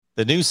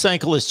The news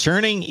cycle is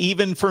churning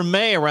even for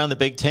May around the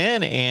Big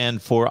Ten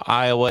and for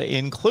Iowa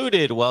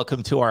included.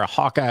 Welcome to our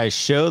Hawkeye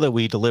show that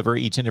we deliver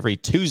each and every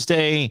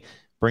Tuesday.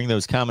 Bring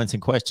those comments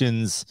and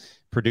questions.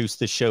 Produce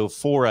the show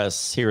for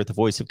us here at the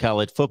Voice of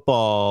College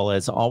Football.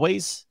 As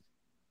always,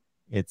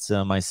 it's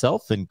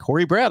myself and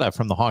Corey Brada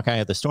from the Hawkeye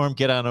of the Storm.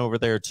 Get on over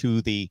there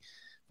to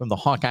from the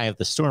Hawkeye of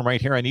the Storm right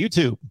here on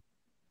YouTube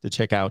to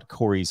check out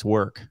Corey's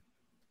work.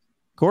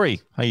 Corey,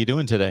 how you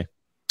doing today?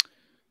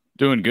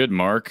 Doing good,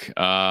 Mark.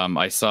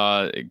 I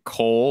saw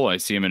Cole. I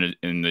see him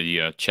in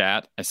the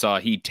chat. I saw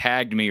he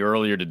tagged me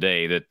earlier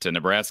today that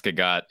Nebraska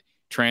got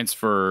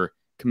transfer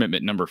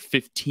commitment number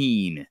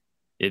 15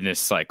 in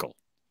this cycle.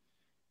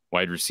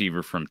 Wide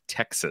receiver from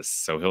Texas.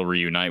 So he'll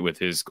reunite with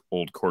his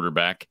old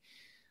quarterback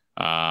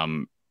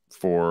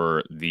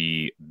for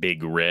the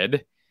Big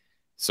Red.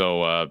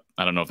 So I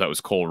don't know if that was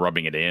Cole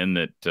rubbing it in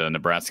that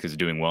Nebraska is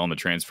doing well in the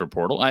transfer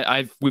portal.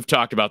 We've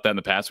talked about that in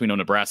the past. We know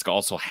Nebraska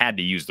also had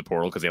to use the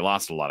portal because they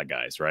lost a lot of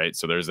guys, right?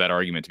 So there's that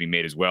argument to be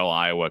made as well.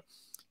 Iowa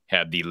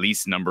had the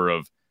least number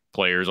of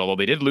players, although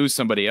they did lose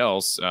somebody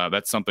else.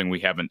 That's something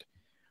we haven't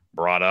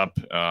brought up.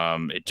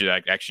 It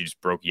actually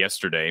just broke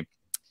yesterday,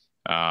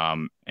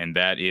 and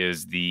that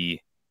is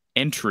the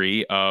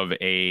entry of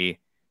a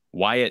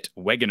Wyatt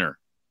Wegener,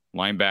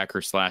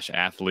 linebacker /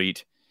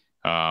 athlete,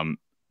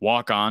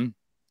 walk-on.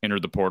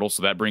 Entered the portal,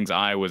 so that brings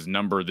Iowa's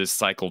number this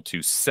cycle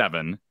to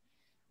 7.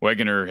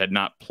 Wegener had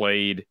not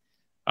played,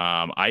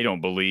 I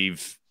don't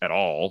believe, at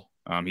all.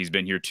 He's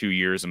been here 2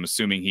 years. I'm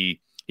assuming he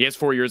has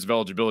 4 years of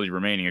eligibility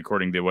remaining,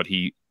 according to what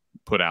he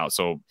put out.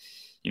 So,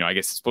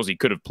 I suppose he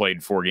could have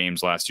played 4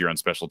 games last year on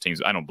special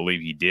teams. I don't believe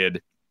he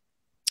did.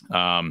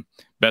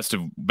 Best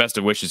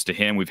of wishes to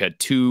him. We've had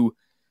 2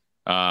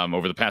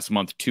 over the past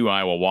month, 2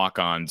 Iowa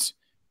walk-ons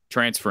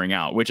transferring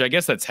out, which I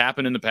guess that's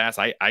happened in the past.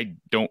 I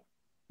don't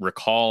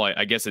recall.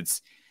 I guess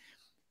that's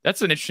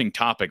an interesting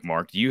topic,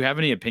 Mark. Do you have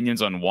any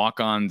opinions on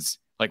walk-ons?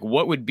 Like,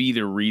 what would be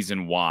the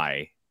reason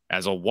why,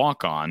 as a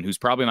walk-on who's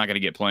probably not going to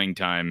get playing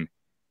time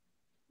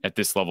at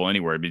this level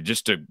anywhere, but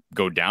just to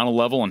go down a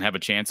level and have a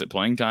chance at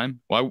playing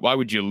time? Why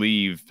would you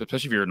leave,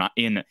 especially if you're not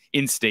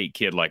in-state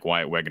kid like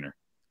Wyatt Wegener?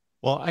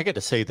 Well, I got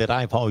to say that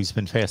I've always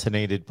been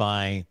fascinated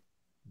by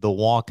the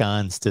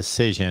walk-on's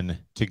decision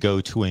to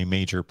go to a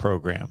major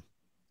program.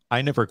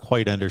 I never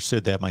quite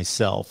understood that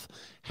myself.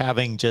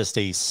 Having just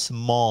a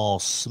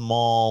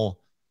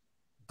small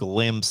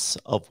glimpse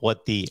of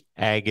what the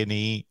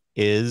agony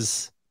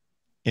is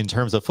in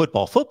terms of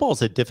football. Football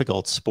is a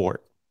difficult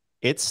sport.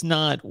 It's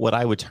not what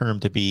I would term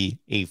to be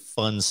a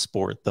fun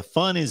sport. The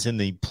fun is in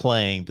the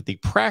playing, but the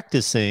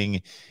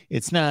practicing,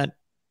 it's not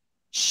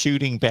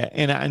shooting back.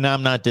 And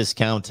I'm not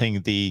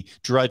discounting the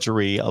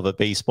drudgery of a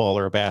baseball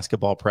or a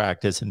basketball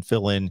practice and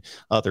fill in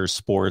other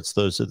sports.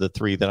 Those are the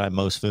 3 that I'm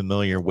most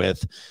familiar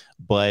with.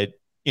 But,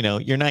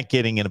 you're not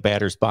getting in a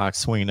batter's box,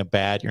 swinging a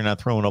bat. You're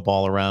not throwing a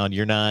ball around.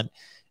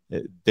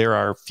 There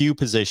are few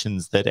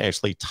positions that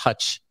actually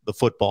touch the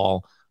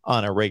football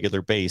on a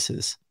regular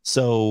basis.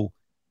 So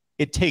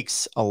it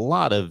takes a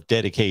lot of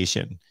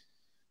dedication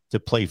to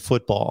play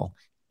football.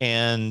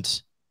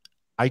 And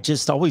I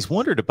just always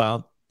wondered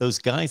about those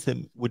guys that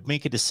would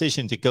make a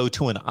decision to go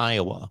to an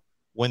Iowa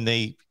when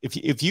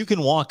if you can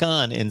walk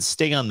on and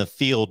stay on the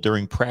field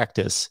during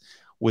practice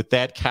with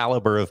that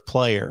caliber of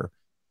player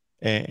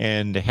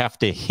and have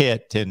to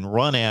hit and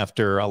run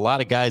after a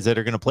lot of guys that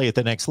are going to play at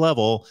the next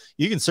level,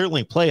 you can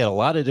certainly play at a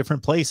lot of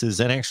different places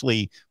and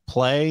actually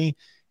play.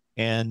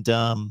 And,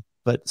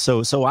 but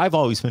so I've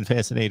always been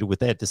fascinated with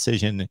that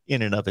decision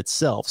in and of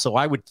itself. So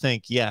I would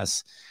think,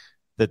 yes,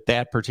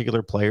 that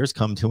particular player's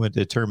come to a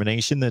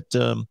determination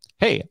that,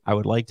 hey, I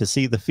would like to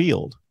see the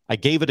field. I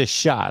gave it a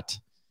shot,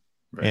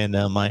 right. And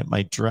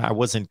I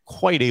wasn't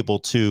quite able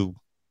to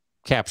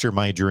capture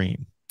my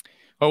dream.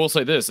 I will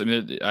say this. I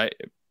mean,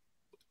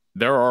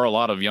 there are a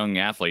lot of young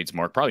athletes,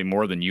 Mark, probably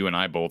more than you and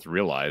I both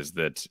realize,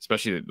 that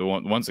especially the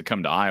ones that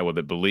come to Iowa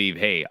that believe,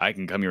 hey, I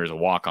can come here as a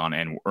walk-on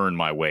and earn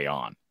my way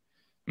on.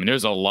 I mean,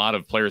 there's a lot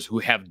of players who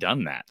have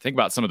done that. Think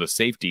about some of the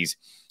safeties,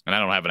 and I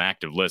don't have an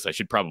active list. I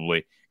should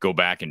probably go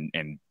back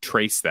and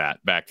trace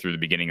that back through the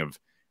beginning of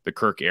the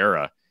Kirk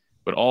era.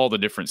 But all the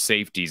different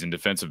safeties and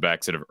defensive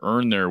backs that have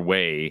earned their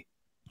way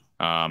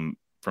from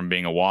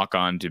being a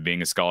walk-on to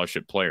being a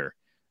scholarship player.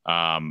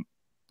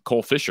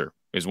 Cole Fisher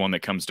is one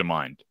that comes to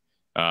mind.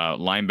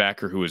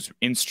 Linebacker who was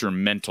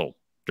instrumental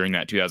during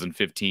that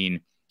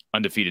 2015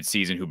 undefeated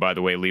season, who, by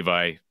the way,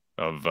 Levi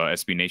of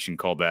SB Nation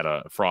called that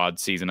a fraud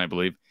season, I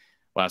believe,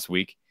 last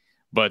week.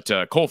 But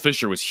Cole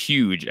Fisher was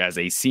huge as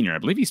a senior. I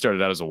believe he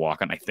started out as a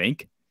walk-on, I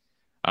think.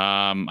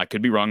 I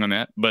could be wrong on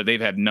that, but they've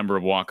had a number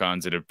of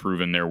walk-ons that have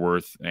proven their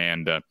worth.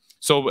 And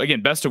so,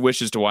 again, best of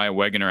wishes to Wyatt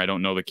Wegener. I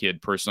don't know the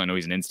kid personally. I know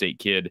he's an in-state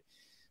kid,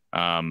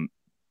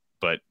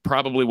 but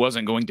probably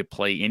wasn't going to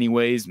play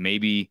anyways.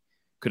 Maybe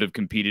could have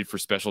competed for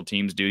special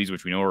teams duties,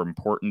 which we know are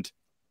important.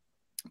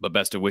 But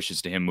best of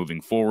wishes to him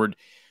moving forward.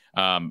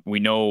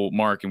 We know,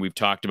 Mark, and we've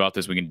talked about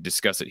this. We can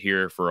discuss it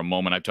here for a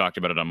moment. I've talked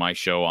about it on my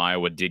show.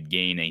 Iowa did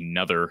gain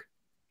another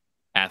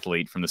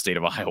athlete from the state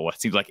of Iowa.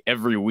 It seems like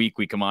every week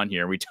we come on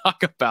here and we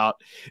talk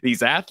about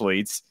these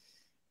athletes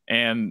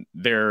and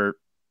their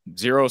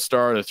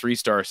 0-star to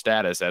 3-star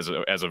status as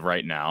of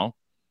right now,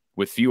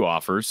 with few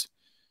offers,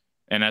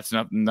 and that's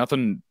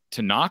nothing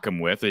to knock them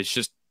with. It's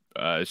just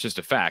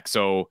a fact.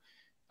 So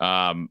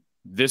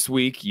this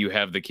week you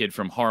have the kid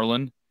from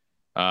Harlan,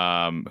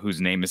 whose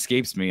name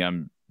escapes me.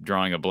 I'm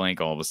drawing a blank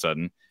all of a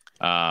sudden.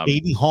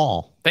 Aiden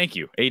Hall. Thank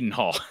you, Aiden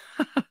Hall.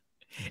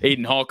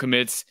 Aiden Hall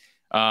commits.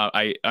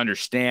 I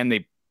understand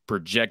they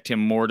project him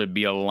more to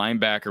be a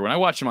linebacker. When I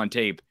watch him on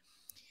tape,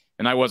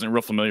 and I wasn't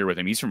real familiar with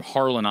him, he's from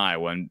Harlan,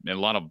 Iowa, and a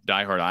lot of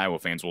diehard Iowa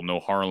fans will know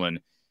Harlan,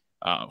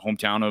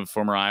 hometown of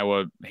former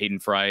Iowa Hayden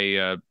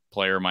Fry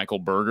player Michael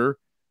Berger,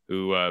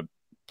 who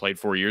played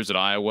 4 years at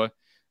Iowa.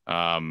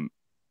 Of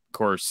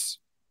course,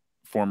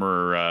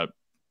 former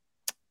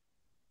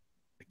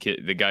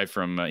the guy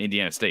from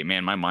Indiana State.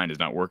 Man, my mind is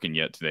not working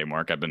yet today,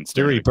 Mark. I've been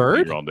staring at the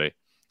computer all day.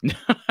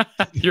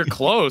 You're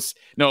close.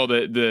 No,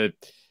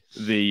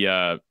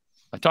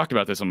 I talked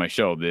about this on my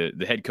show.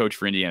 The head coach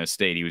for Indiana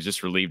State, he was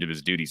just relieved of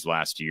his duties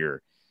last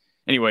year.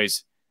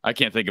 Anyways, I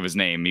can't think of his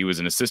name. He was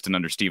an assistant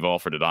under Steve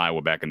Alford at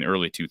Iowa back in the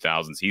early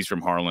 2000s. He's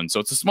from Harlan. So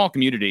it's a small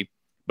community,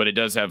 but it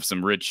does have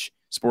some rich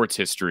sports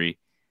history.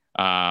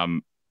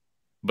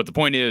 But the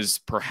point is,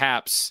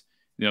 perhaps,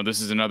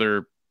 this is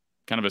another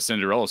kind of a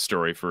Cinderella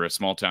story for a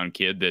small town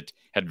kid that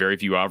had very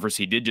few offers.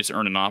 He did just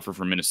earn an offer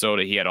from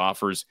Minnesota. He had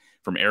offers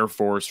from Air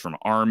Force, from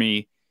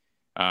Army.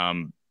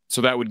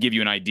 So that would give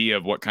you an idea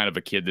of what kind of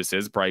a kid this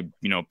is. Probably,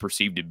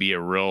 perceived to be a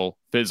real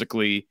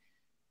physical,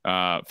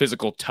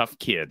 tough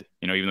kid,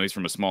 even though he's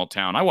from a small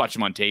town. I watched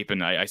him on tape,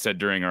 and I said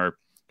during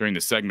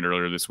the segment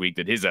earlier this week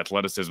that his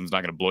athleticism is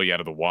not going to blow you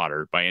out of the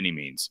water by any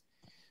means.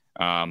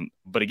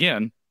 But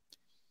again,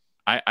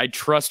 I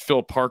trust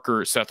Phil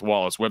Parker, Seth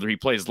Wallace, whether he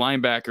plays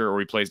linebacker or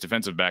he plays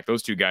defensive back.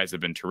 Those two guys have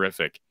been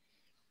terrific.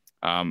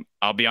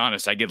 I'll be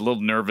honest, I get a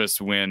little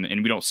nervous when,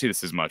 and we don't see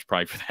this as much,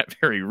 probably for that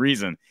very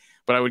reason,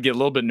 but I would get a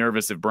little bit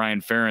nervous if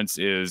Brian Ferentz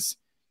is,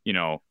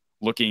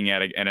 looking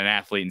at an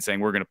athlete and saying,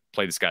 we're going to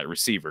play this guy at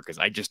receiver, because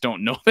I just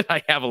don't know that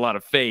I have a lot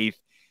of faith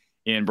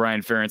in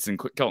Brian Ferentz and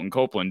Kelton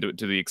Copeland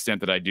to the extent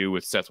that I do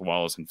with Seth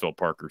Wallace and Phil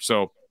Parker.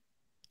 So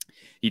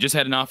he just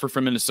had an offer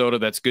from Minnesota.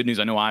 That's good news.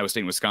 I know Iowa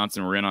State and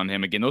Wisconsin were in on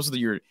him. Again, those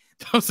are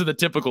the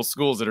typical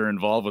schools that are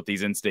involved with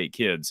these in-state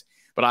kids.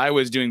 But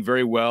Iowa is doing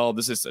very well.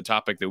 This is a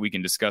topic that we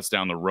can discuss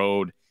down the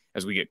road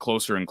as we get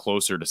closer and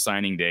closer to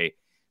signing day.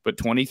 But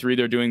 23,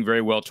 they're doing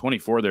very well.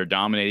 24, they're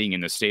dominating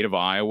in the state of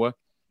Iowa.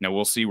 Now,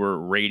 we'll see where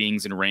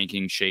ratings and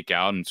rankings shake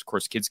out. And, of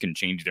course, kids can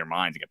change their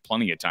minds. They got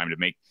plenty of time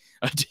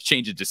to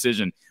change a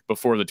decision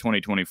before the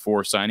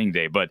 2024 signing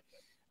day. But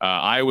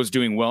Iowa's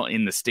doing well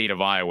in the state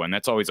of Iowa, and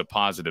that's always a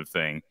positive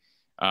thing.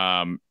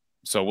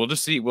 So we'll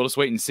just see. We'll just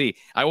wait and see.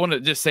 I want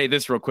to just say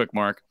this real quick,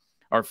 Mark.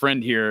 Our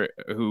friend here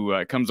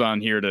who comes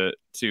on here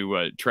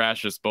to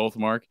trash us both,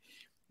 Mark.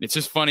 It's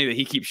just funny that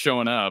he keeps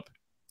showing up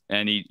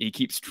and he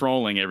keeps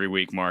trolling every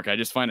week, Mark. I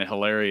just find it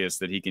hilarious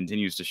that he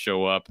continues to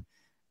show up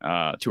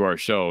to our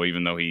show,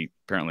 even though he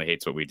apparently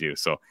hates what we do.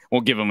 So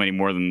won't give him any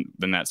more than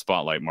that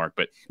spotlight, Mark.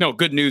 But no,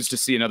 good news to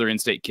see another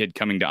in-state kid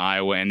coming to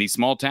Iowa. And these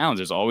small towns,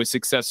 there's always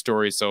success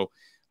stories. So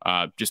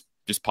just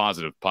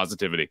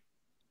positivity.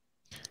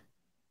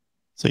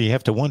 So you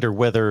have to wonder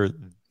whether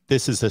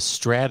this is a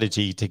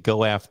strategy to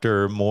go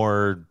after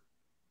more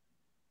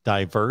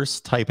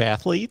diverse type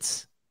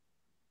athletes.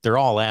 They're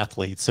all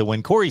athletes. So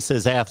when Corey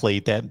says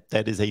athlete, that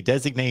is a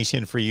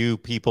designation for you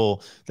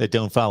people that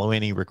don't follow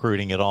any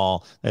recruiting at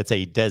all. That's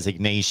a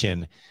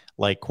designation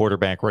like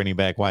quarterback, running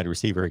back, wide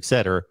receiver, et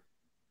cetera.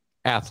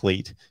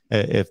 Athlete.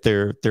 If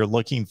they're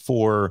looking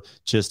for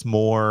just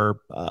more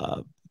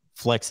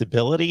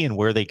flexibility in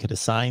where they could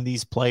assign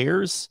these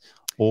players,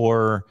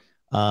 or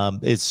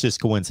it's just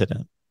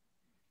coincident.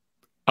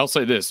 I'll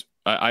say this.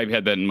 I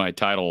had that in my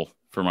title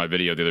for my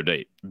video the other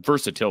day.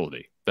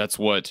 Versatility.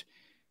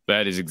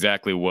 That is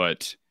exactly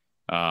what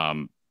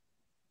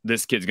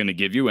this kid's going to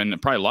give you, and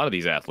probably a lot of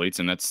these athletes.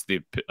 And that's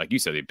like you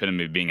said, the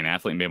epitome of being an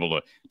athlete and be able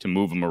to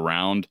move them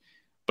around.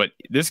 But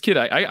this kid,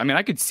 I mean,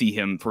 I could see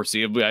him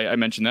foreseeably. I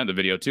mentioned that in the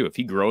video too. If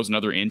he grows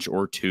another inch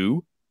or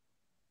two,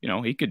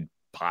 he could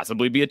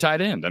possibly be a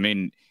tight end. I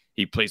mean,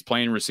 he plays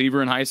playing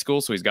receiver in high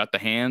school, so he's got the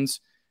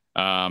hands.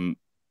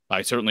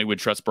 I certainly would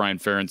trust Brian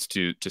Ferentz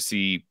to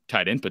see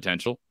tight end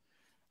potential.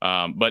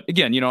 But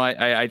again,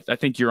 I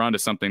think you're onto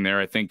something there.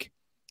 I think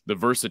the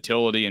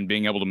versatility and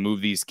being able to move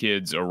these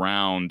kids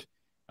around.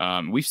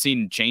 We've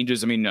seen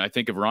changes. I mean, I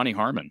think of Ronnie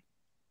Harmon.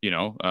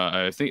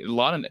 I think a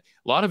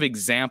lot of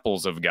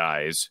examples of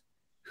guys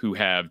who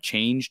have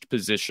changed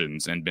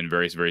positions and been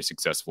very, very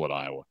successful at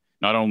Iowa.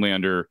 Not only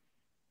under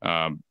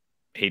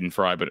Hayden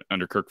Fry, but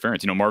under Kirk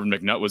Ferentz. Marvin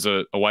McNutt was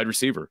a wide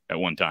receiver at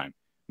one time.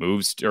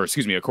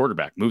 A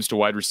quarterback, moves to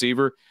wide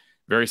receiver,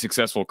 very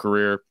successful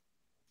career.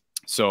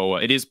 So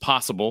it is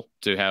possible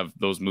to have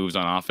those moves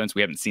on offense.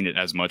 We haven't seen it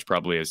as much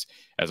probably as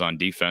on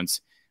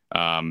defense.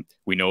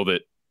 We know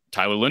that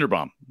Tyler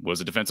Linderbaum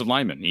was a defensive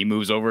lineman. He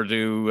moves over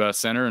to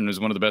center and is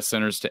one of the best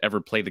centers to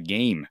ever play the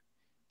game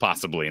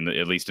possibly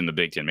at least in the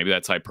Big Ten. Maybe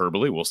that's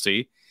hyperbole. We'll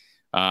see.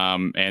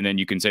 And then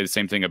you can say the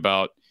same thing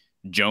about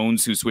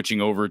Jones, who's switching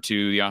over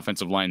to the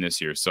offensive line this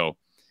year. So,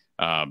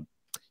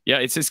 yeah,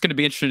 it's just going to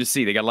be interesting to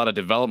see. They got a lot of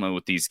development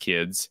with these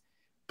kids,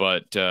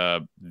 but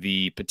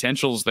the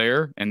potential's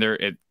there, and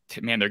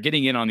they're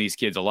getting in on these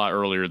kids a lot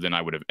earlier than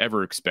I would have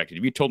ever expected.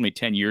 If you told me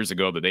 10 years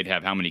ago that they'd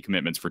have how many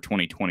commitments for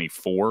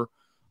 2024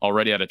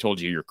 already, I'd have told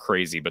you you're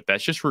crazy. But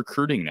that's just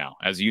recruiting now,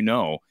 as you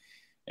know.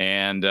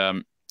 And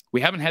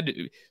we haven't had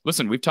to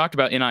listen. We've talked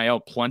about NIL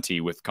plenty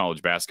with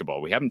college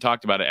basketball. We haven't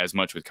talked about it as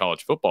much with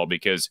college football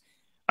because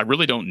I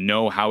really don't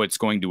know how it's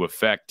going to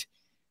affect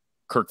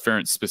Kirk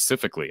Ferentz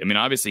specifically. I mean,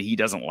 obviously he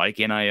doesn't like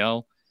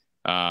NIL.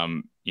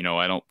 I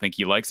don't think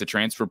he likes the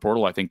transfer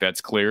portal. I think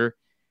that's clear.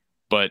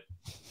 But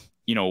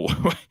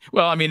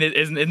well, I mean,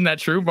 isn't that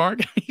true, Mark?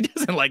 He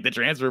doesn't like the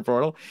transfer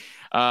portal.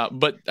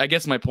 But I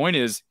guess my point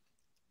is,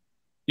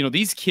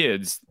 these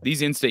kids,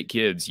 these in-state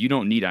kids, you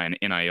don't need an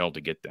NIL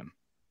to get them.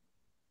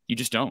 You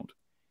just don't.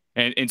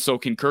 And so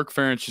can Kirk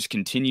Ferentz just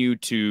continue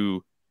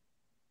to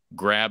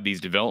grab these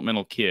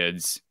developmental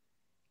kids?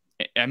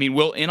 I mean,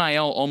 will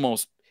NIL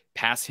almost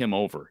pass him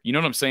over? You know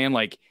what I'm saying?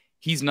 Like,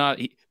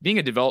 being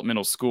a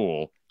developmental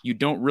school, you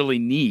don't really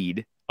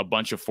need a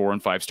bunch of 4-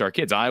 and 5-star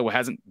kids. Iowa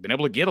hasn't been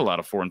able to get a lot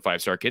of 4- and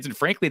 5-star kids. And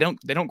frankly,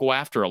 they don't go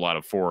after a lot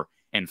of 4-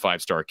 and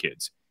 5-star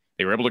kids.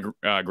 They were able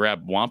to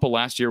grab Wampa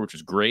last year, which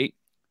was great.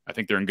 I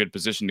think they're in good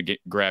position to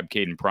grab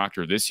Caden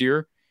Proctor this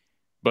year.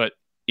 But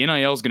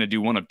NIL is going to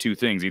do one of two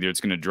things. Either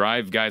it's going to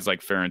drive guys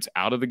like Ferentz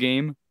out of the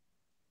game,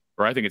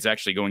 or I think it's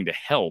actually going to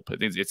help. I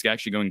think it's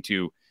actually going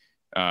to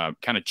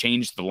kind of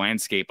change the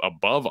landscape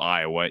above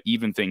Iowa,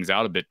 even things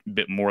out a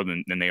bit more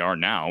than they are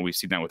now. We've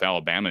seen that with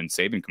Alabama and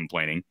Saban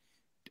complaining.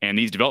 And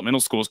these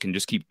developmental schools can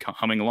just keep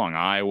humming along,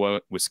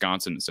 Iowa,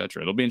 Wisconsin, et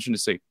cetera. It'll be interesting to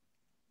see.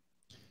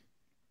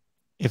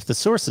 If the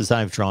sources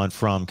I've drawn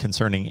from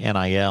concerning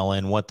NIL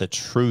and what the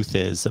truth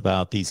is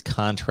about these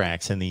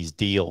contracts and these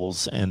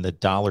deals and the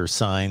dollar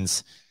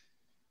signs,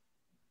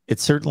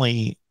 it's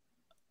certainly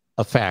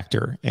a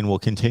factor and will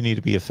continue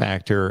to be a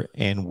factor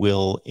and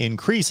will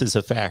increase as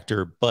a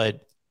factor.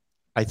 But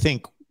I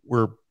think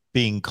we're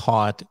being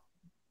caught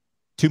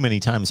too many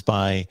times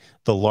by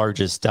the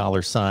largest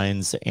dollar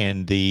signs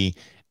and the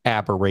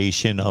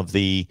aberration of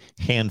the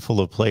handful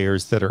of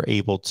players that are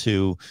able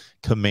to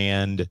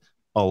command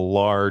a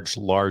large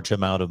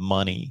amount of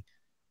money.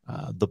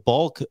 The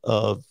bulk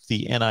of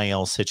the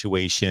NIL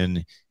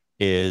situation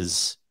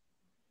is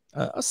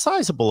a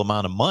sizable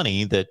amount of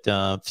money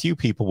that few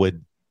people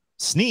would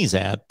sneeze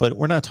at, but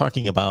we're not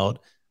talking about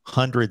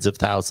hundreds of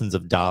thousands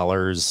of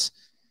dollars,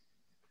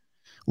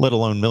 let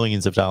alone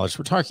millions of dollars.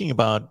 We're talking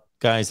about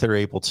guys that are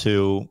able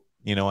to,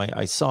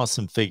 I saw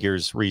some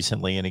figures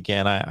recently, and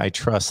again, I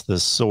trust the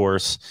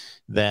source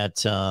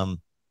that,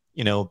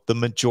 the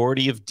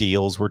majority of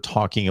deals we're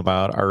talking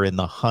about are in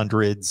the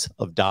hundreds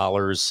of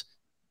dollars,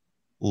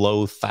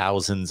 low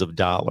thousands of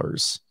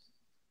dollars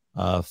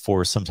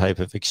for some type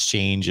of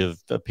exchange of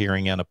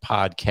appearing on a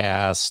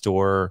podcast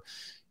or,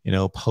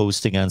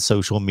 posting on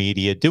social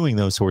media, doing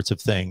those sorts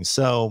of things.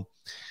 So,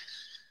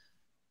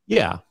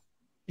 yeah,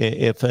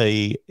 if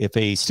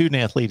a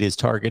student athlete is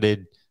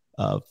targeted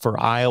for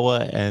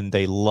Iowa and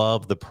they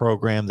love the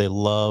program, they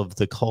love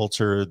the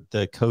culture,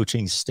 the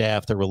coaching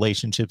staff, the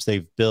relationships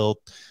they've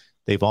built,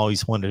 they've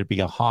always wanted to be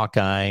a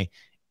Hawkeye,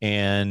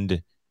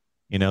 and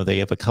they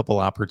have a couple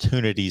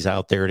opportunities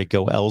out there to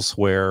go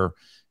elsewhere,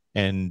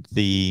 and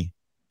the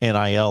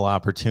NIL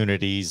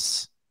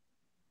opportunities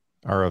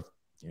are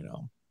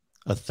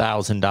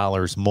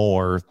 $1,000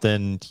 more,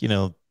 then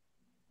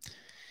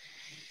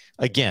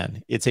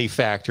again, it's a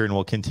factor and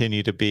will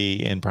continue to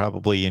be and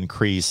probably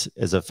increase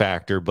as a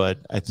factor. But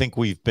I think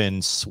we've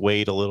been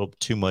swayed a little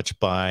too much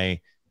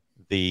by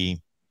the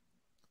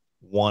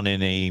one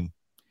in a,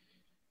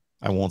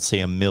 I won't say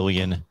a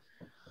million,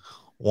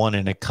 one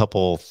in a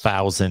couple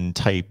thousand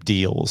type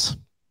deals.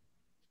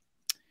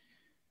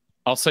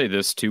 I'll say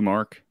this too,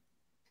 Mark,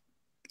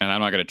 and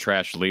I'm not going to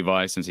trash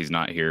Levi since he's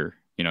not here.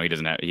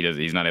 He's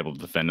not able to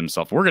defend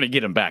himself. We're going to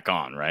get him back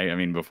on, right? I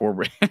mean, before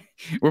we're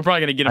probably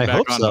going to get him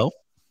back on. So.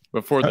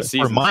 Before the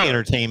season. For my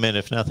entertainment,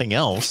 if nothing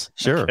else.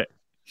 Sure. Okay.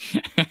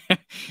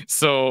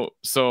 So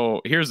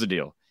here's the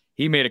deal.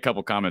 He made a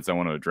couple comments I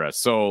want to address.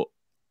 So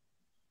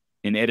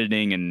in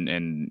editing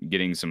and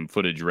getting some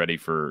footage ready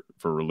for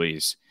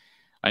release,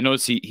 I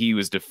noticed he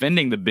was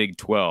defending the Big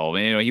 12.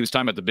 And, he was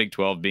talking about the Big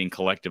 12 being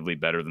collectively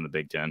better than the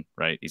Big 10,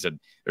 right? He said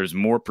there's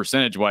more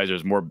percentage-wise,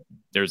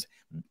 there's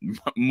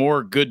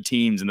more good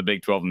teams in the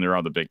Big 12 than there are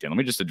in the Big 10. Let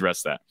me just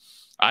address that.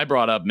 I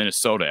brought up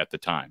Minnesota at the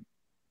time,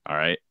 all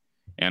right?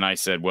 And I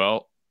said,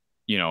 well,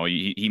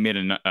 he made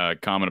a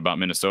comment about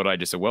Minnesota. I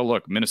just said, well,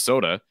 look,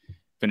 Minnesota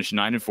finished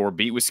 9-4,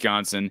 beat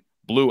Wisconsin,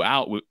 blew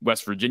out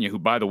West Virginia, who,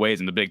 by the way, is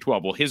in the Big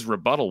 12. Well, his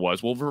rebuttal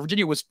was,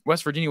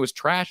 West Virginia was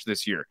trash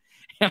this year.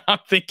 And I'm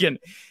thinking,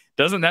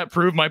 doesn't that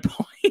prove my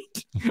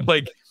point?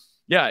 Like,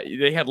 yeah,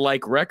 they had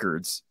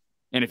records.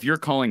 And if you're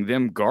calling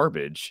them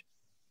garbage,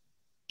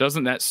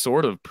 doesn't that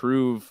sort of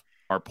prove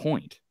our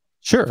point?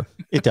 Sure,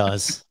 it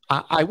does.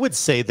 I would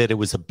say that it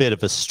was a bit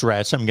of a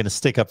stretch. I'm going to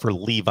stick up for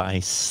Levi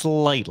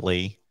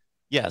slightly.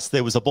 Yes,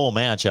 there was a bowl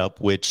matchup,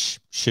 which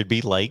should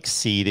be like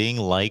seeding,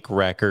 like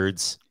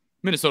records.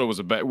 Minnesota was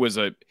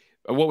a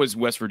what was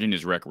West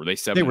Virginia's record? Were they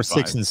 7-5? They were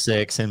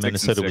 6-6, and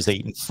Minnesota was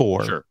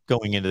 8-4 Sure.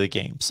 going into the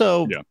game.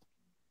 So yeah,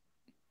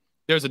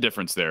 there's a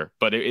difference there,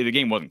 but the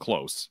game wasn't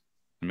close.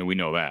 I mean, we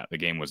know that the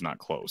game was not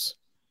close.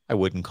 I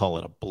wouldn't call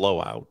it a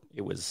blowout.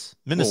 It was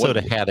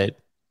Minnesota had it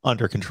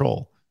under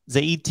control. It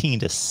was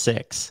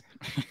 18-6.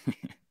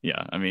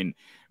 Yeah, I mean,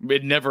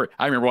 it never.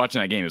 I remember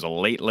watching that game. It was a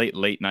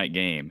late night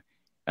game,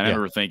 and I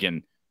remember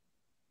thinking,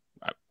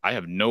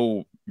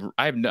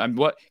 I'm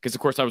what? Because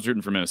of course I was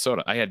rooting for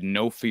Minnesota. I had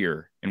no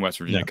fear in West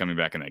Virginia coming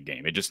back in that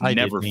game. It just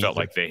never felt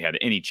like they had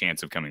any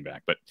chance of coming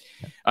back. But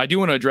I do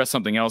want to address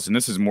something else, and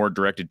this is more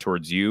directed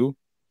towards you.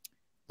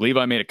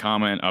 Levi made a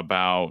comment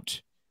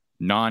about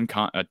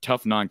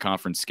tough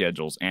non-conference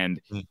schedules, and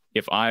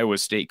if Iowa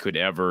State could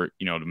ever,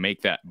 to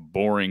make that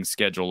boring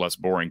schedule less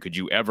boring, could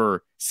you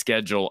ever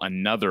schedule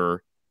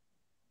another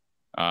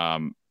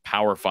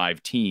Power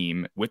 5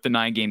 team with the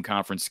 9-game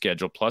conference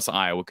schedule plus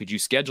Iowa? Could you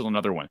schedule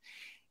another one?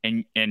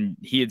 And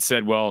he had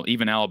said, well,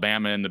 even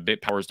Alabama and the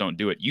big powers don't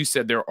do it. You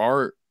said there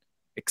are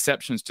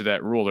exceptions to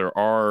that rule. There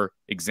are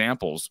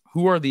examples.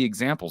 Who are the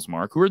examples,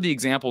 Mark? Who are the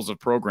examples of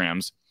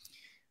programs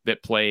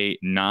that play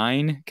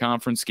 9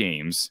 conference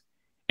games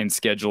and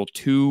schedule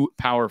 2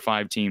 Power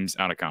 5 teams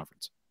out of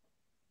conference?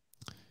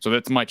 So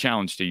that's my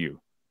challenge to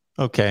you.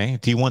 Okay.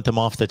 Do you want them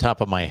off the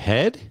top of my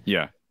head?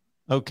 Yeah.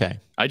 Okay.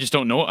 I just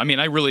don't know. I mean,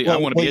 I want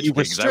to be educated. You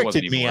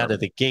restricted me out of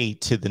the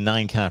gate to the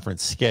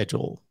 9-conference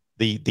schedule,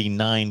 the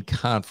 9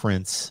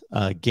 conference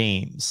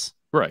games.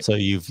 Right. So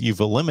you've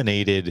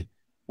eliminated.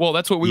 Well,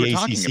 that's what we were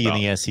talking about.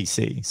 And the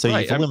SEC. So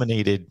you've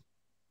eliminated.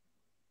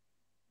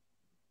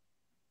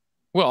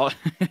 Well,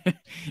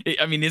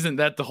 I mean, isn't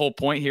that the whole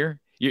point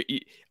here?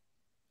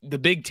 The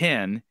Big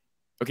Ten,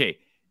 okay,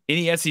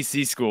 any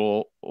SEC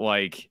school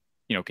like,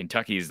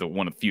 Kentucky is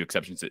one of the few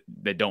exceptions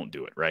that don't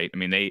do it, right? I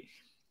mean,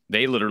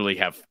 they literally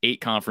have 8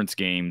 conference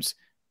games,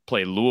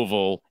 play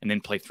Louisville, and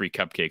then play 3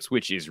 cupcakes,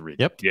 which is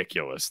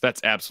ridiculous.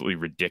 That's absolutely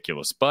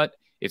ridiculous. But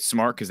it's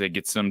smart because it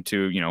gets them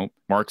to,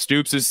 Mark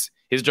Stoops,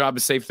 his job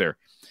is safe there.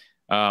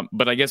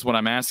 But I guess what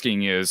I'm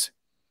asking is,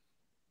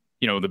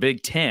 the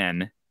Big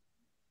Ten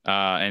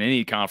and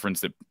any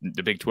conference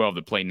the Big 12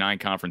 that play 9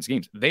 conference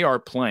games, they are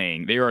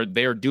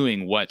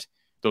doing what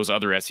those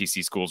other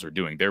SEC schools are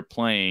doing. They're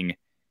playing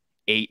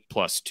 8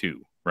 plus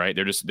 2, right?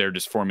 They're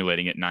just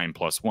formulating it 9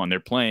 plus 1.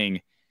 They're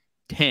playing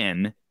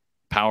 10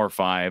 Power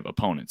 5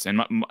 opponents.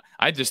 And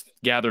I just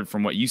gathered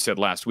from what you said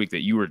last week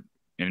that you were,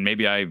 and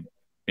maybe I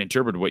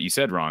interpreted what you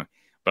said wrong,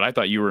 but I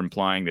thought you were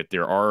implying that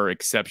there are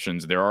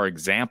exceptions. There are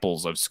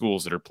examples of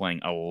schools that are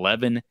playing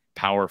 11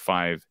 Power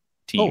 5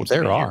 teams. Oh,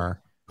 there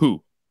are.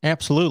 Who?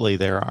 Absolutely,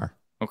 there are.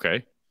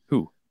 Okay.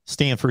 Who?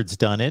 Stanford's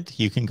done it.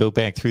 You can go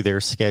back through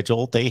their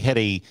schedule. They had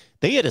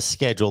a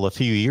schedule a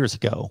few years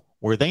ago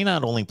where they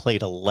not only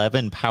played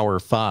 11 Power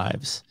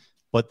 5s,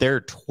 but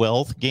their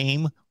 12th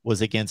game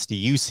was against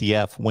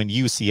UCF when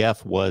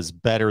UCF was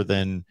better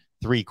than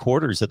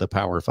 3/4 of the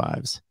Power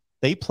 5s.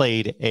 They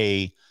played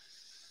a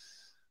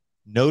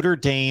Notre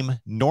Dame,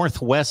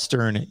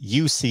 Northwestern,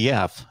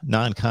 UCF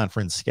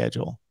non-conference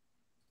schedule.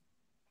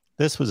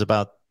 This was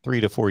about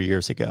 3 to 4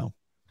 years ago.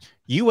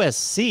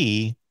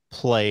 USC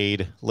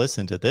played,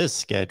 listen to this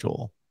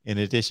schedule, in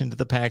addition to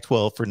the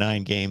Pac-12 for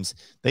 9 games,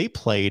 they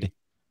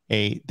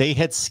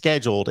had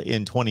scheduled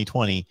in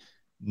 2020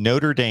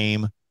 Notre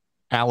Dame,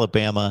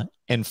 Alabama,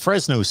 and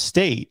Fresno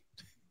State,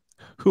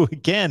 who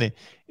again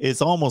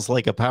is almost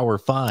like a Power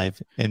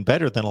 5 and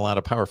better than a lot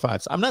of Power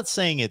 5s. I'm not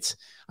saying it's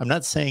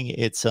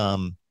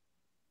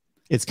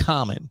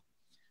common,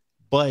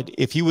 but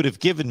if you would have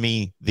given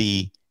me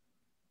the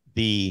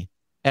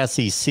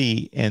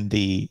SEC and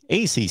the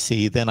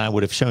ACC, then I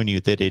would have shown you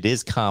that it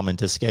is common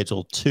to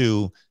schedule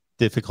 2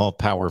 difficult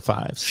Power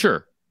 5s.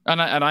 Sure.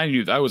 And I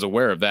knew, I was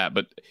aware of that,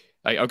 but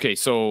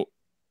so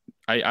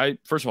I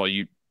first of all,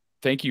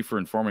 thank you for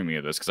informing me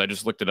of this, because I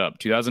just looked it up.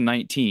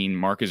 2019,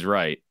 Mark is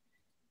right.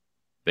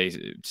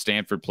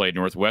 Stanford played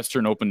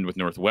Northwestern, opened with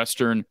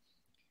Northwestern,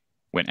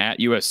 went at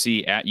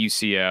USC, at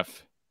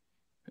UCF.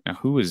 Now,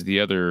 who was the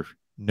other?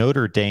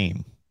 Notre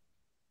Dame.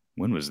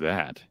 When was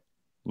that?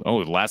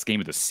 Oh, the last game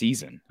of the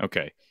season.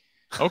 Okay.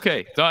 So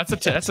that's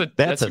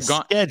a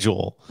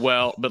schedule.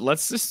 Well, but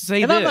let's just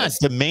say and this. I'm not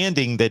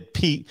demanding that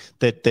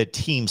that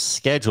teams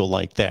schedule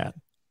like that.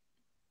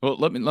 Well,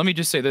 let me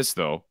just say this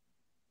though.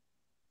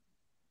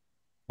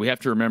 We have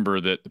to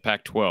remember that the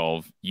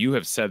Pac-12, you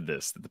have said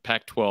this, that the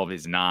Pac-12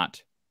 is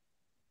not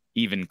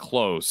even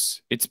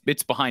close. It's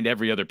behind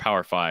every other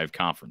Power 5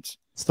 conference.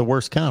 It's the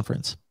worst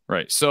conference.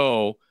 Right.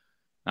 So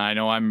I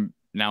know I'm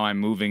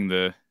moving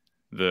the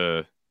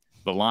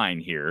line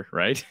here,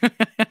 right?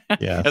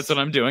 Yeah. That's what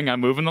I'm doing. I'm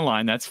moving the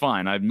line. That's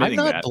fine. I'm admitting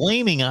that. I'm not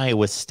blaming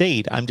Iowa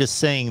State. I'm just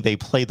saying they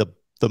play the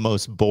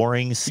most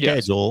boring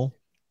schedule. Yes.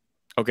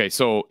 Okay,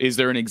 so is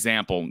there an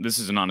example? This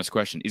is an honest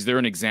question. Is there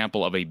an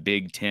example of a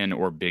Big 10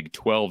 or Big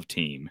 12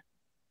 team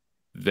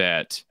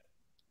that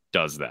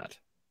does that?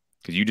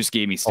 Because you just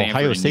gave me Stanford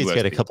Ohio and State's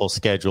got a USC. couple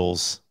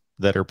schedules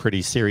that are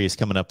pretty serious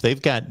coming up.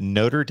 They've got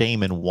Notre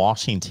Dame and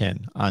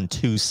Washington on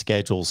 2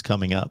 schedules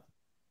coming up.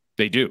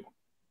 They do.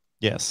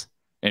 Yes.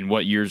 And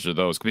what years are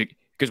those?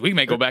 Because we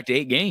may go back to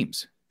 8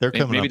 games. They're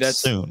coming up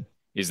soon.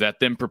 Is that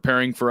them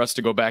preparing for us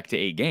to go back to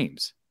 8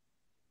 games?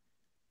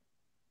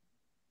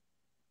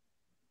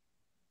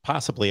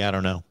 Possibly. I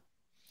don't know.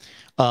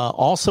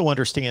 Also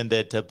understand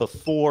that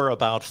before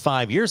about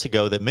 5 years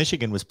ago that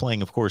Michigan was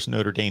playing, of course,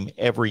 Notre Dame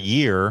every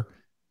year,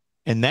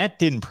 and that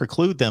didn't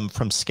preclude them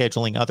from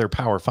scheduling other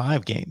Power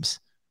 5 games.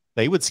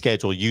 They would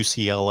schedule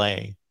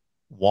UCLA,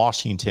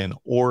 Washington,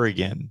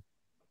 Oregon,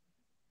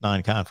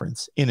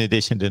 non-conference, in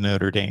addition to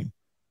Notre Dame.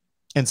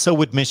 And so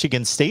would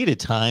Michigan State at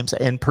times,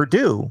 and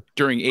Purdue.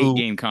 During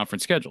 8-game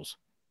conference schedules.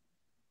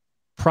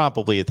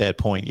 Probably at that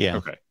point, yeah.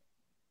 Okay.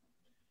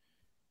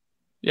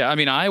 Yeah, I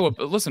mean, Iowa,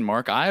 listen,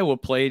 Mark, Iowa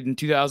played in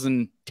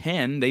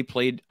 2010. They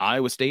played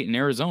Iowa State and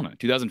Arizona.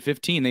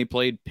 2015, they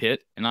played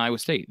Pitt and Iowa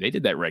State. They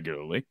did that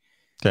regularly.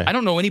 Okay. I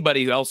don't know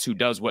anybody else who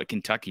does what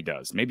Kentucky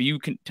does. Maybe you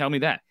can tell me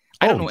that.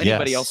 I don't know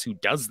anybody else who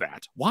does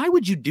that. Why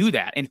would you do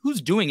that? And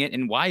who's doing it?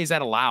 And why is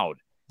that allowed?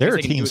 There are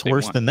teams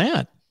worse than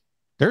that.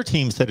 There are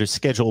teams that are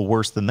scheduled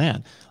worse than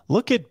that.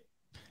 Look at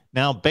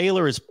now,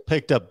 Baylor has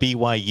picked up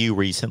BYU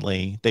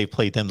recently. They've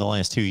played them the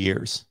last 2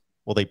 years.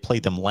 Well, they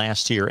played them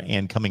last year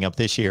and coming up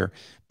this year.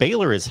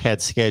 Baylor has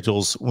had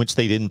schedules which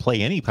they didn't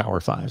play any Power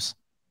 5s.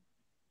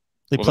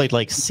 They played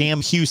like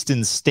Sam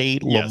Houston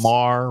State, yes,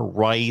 Lamar,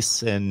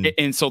 Rice, and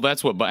so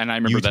that's what. And I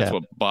remember UTEP. That's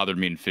what bothered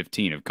me in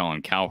 15 of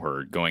Colin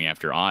Cowherd going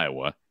after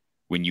Iowa.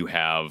 When you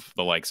have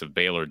the likes of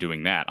Baylor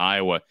doing that,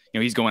 Iowa,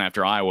 he's going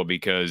after Iowa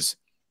because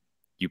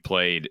you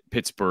played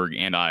Pittsburgh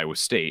and Iowa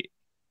State.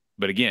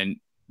 But again,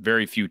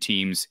 very few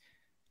teams.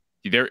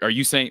 Are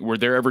you saying, were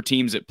there ever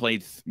teams that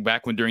played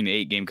back when during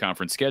the 8-game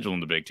conference schedule in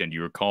the Big Ten? Do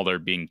you recall there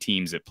being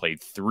teams that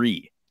played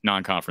 3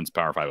 non-conference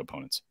Power 5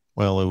 opponents?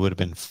 Well, it would have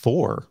been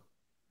 4,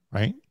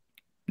 right?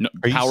 No,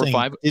 Are you Power saying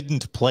 5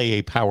 didn't play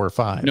a Power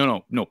 5.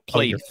 No.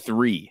 Played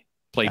 3.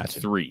 Played gotcha.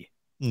 3.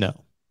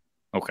 No.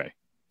 Okay.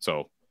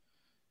 So,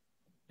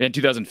 and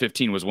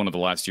 2015 was one of the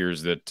last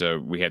years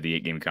that we had the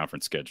 8-game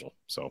conference schedule.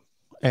 So,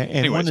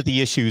 and one of the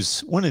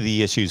issues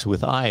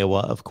with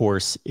Iowa, of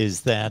course,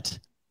 is that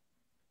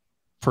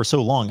for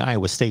so long,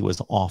 Iowa State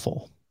was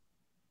awful.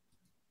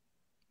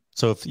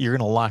 So if you're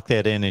going to lock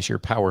that in as your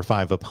Power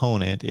 5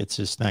 opponent, it's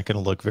just not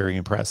going to look very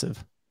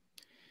impressive.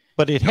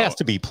 But it has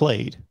to be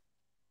played.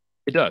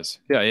 It does.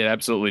 Yeah, it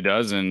absolutely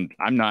does. And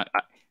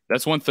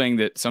that's one thing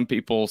that some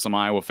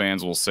Iowa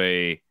fans will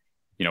say,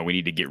 we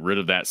need to get rid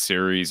of that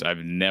series. I've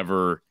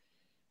never,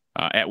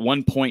 at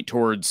one point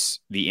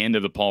towards the end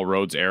of the Paul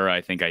Rhoads era,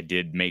 I think I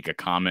did make a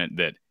comment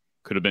that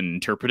could have been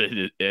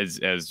interpreted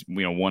as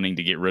wanting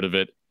to get rid of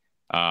it.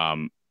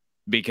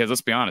 Because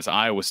let's be honest,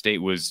 Iowa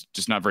State was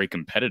just not very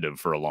competitive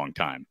for a long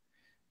time.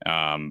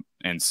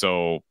 And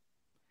so,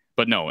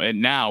 but no,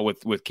 and now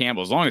with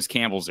Campbell, as long as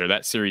Campbell's there,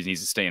 that series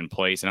needs to stay in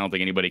place. And I don't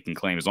think anybody can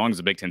claim, as long as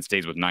the Big Ten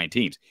stays with 9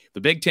 teams, if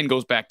the Big Ten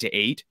goes back to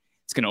 8,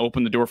 it's going to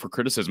open the door for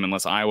criticism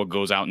unless Iowa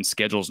goes out and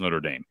schedules Notre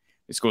Dame.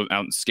 It goes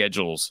out and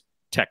schedules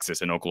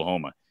Texas and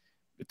Oklahoma.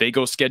 If they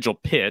go schedule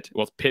Pitt,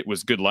 well, Pitt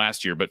was good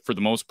last year, but for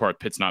the most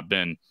part, Pitt's not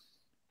been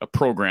a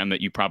program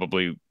that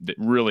that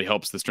really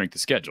helps the strength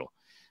of schedule.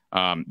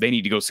 They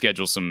need to go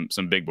schedule some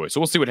big boys. So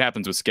we'll see what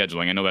happens with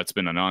scheduling. I know that's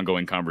been an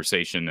ongoing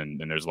conversation,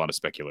 and there's a lot of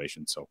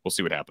speculation. So we'll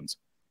see what happens.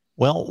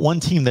 Well, one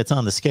team that's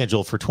on the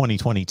schedule for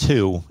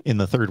 2022 in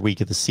the 3rd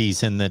week of the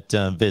season that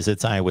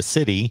visits Iowa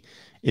City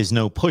is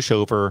no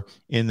pushover,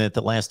 in that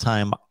the last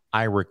time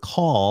I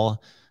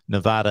recall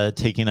Nevada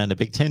taking on a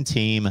Big Ten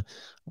team,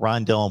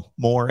 Rondell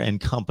Moore and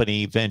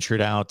company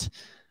ventured out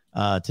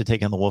to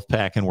take on the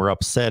Wolfpack and were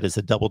upset as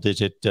a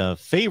double-digit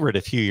favorite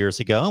a few years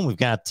ago. And we've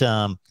got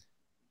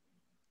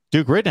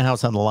Duke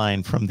Rittenhouse on the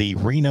line from the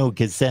Reno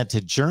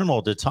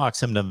Gazette-Journal to talk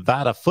some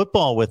Nevada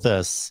football with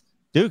us.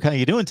 Duke, how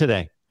you doing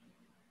today?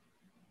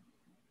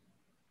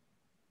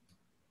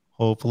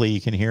 Hopefully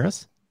you can hear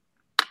us.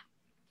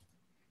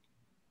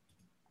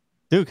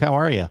 Duke, how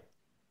are you?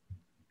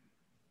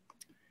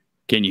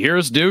 Can you hear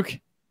us, Duke?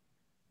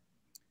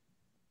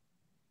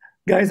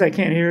 Guys, I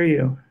can't hear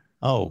you.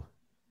 Oh,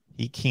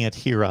 he can't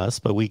hear us,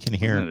 but we can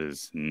hear him. That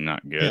is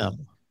not good. Yeah.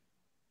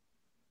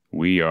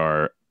 We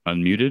are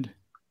unmuted.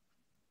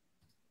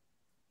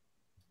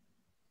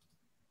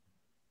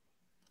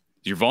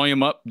 Is your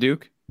volume up,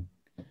 Duke?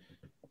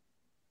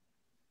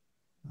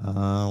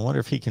 I wonder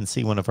if he can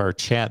see one of our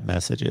chat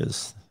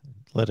messages.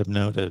 Let him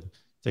know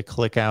to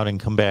click out and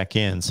come back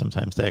in.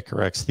 Sometimes that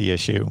corrects the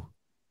issue.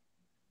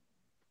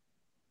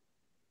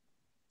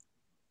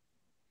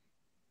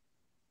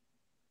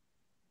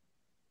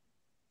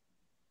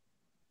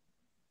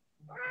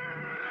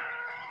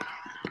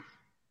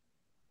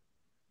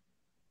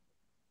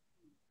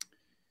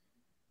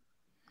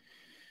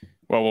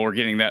 Well, while we're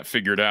getting that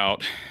figured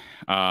out,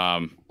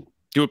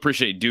 do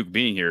appreciate Duke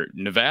being here.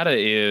 Nevada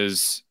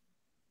is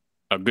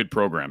a good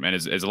program. And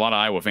as a lot of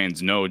Iowa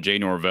fans know, Jay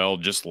Norvell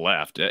just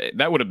left.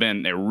 That would have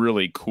been a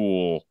really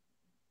cool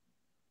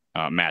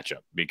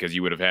matchup, because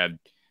you would have had,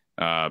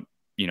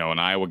 an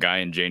Iowa guy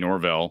in Jay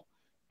Norvell,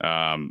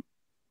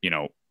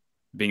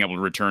 being able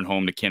to return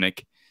home to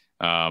Kinnick.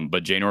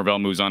 But Jay Norvell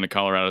moves on to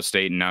Colorado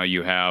State, and now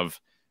you have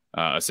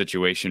a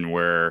situation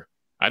where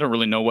I don't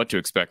really know what to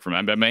expect from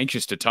him. I'm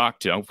anxious to talk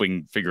to. I hope we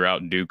can figure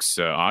out Duke's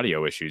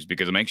audio issues,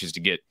 because I'm anxious to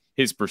get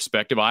his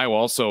perspective. Iowa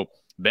also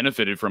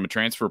benefited from a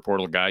transfer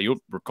portal guy.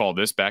 You'll recall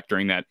this back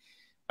during that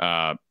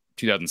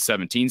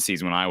 2017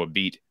 season when Iowa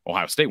beat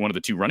Ohio State. One of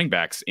the two running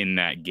backs in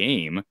that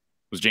game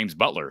was James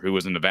Butler, who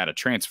was a Nevada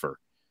transfer.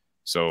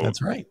 So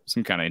that's right.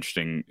 Some kind of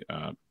interesting.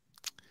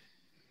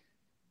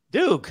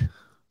 Duke,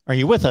 are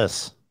you with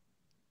us?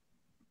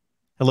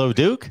 Hello,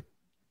 Duke.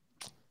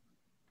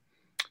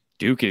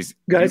 Duke is.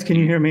 Guys, can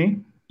you hear me?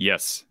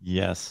 Yes.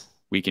 Yes.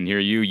 We can hear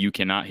you. You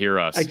cannot hear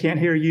us. I can't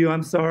hear you.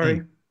 I'm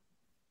sorry.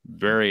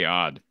 Very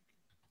odd.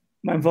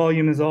 My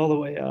volume is all the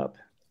way up.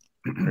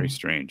 Very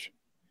strange.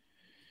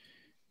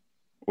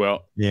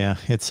 Well, yeah,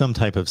 it's some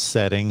type of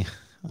setting,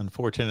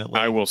 unfortunately.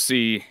 I will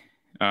see.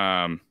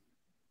 I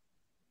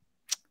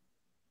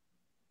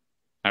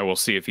will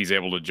see if he's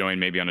able to join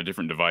maybe on a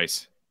different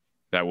device.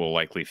 That will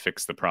likely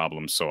fix the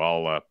problem. So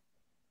I'll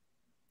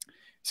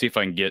see if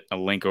I can get a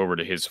link over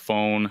to his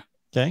phone.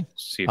 Okay.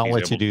 I'll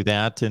let you do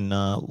that and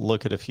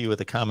look at a few of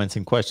the comments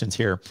and questions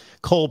here.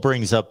 Cole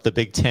brings up the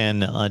Big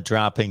Ten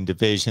dropping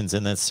divisions,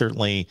 and that's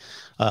certainly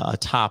a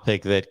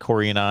topic that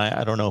Corey and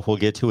I don't know if we'll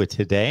get to it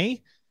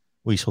today.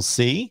 We shall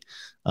see.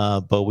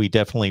 But we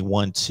definitely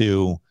want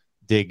to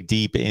dig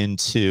deep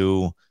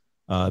into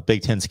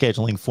Big Ten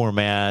scheduling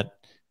format,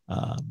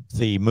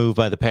 the move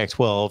by the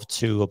Pac-12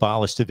 to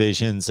abolish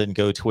divisions and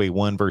go to a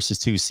 1 versus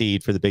 2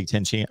 seed for the Big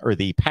Ten or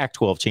the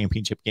Pac-12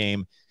 championship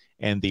game,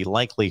 and the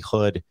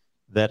likelihood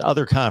that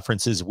other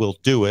conferences will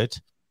do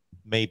it,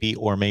 maybe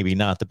or maybe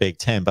not the Big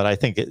Ten. But I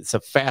think it's a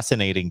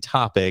fascinating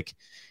topic,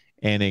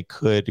 and it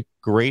could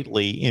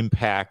greatly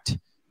impact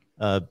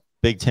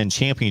Big Ten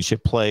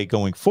championship play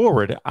going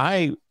forward.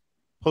 I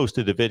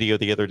posted a video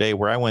the other day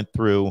where I went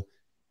through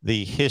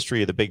the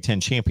history of the Big Ten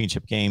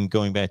championship game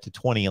going back to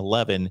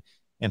 2011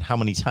 and how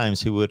many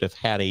times we would have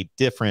had a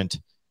different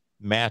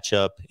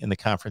matchup in the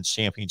conference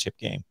championship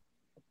game.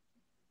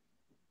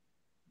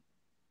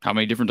 How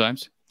many different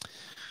times?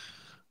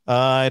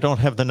 I don't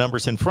have the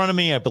numbers in front of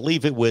me. I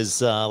believe it was,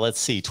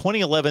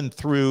 2011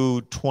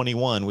 through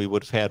 21. We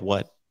would have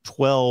had,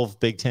 12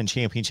 Big Ten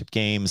championship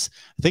games.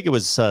 I think it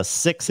was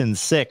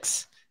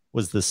 6-6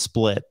 was the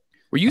split.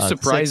 Were you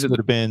surprised? It would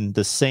have been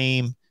the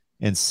same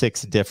and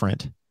 6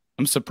 different.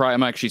 I'm surprised.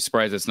 I'm actually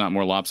surprised it's not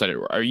more lopsided.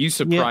 Are you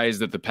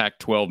surprised that the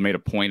Pac-12 made a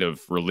point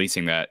of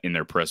releasing that in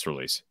their press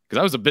release? Because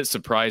I was a bit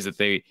surprised that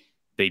they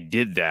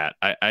did that.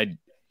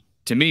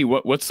 To me,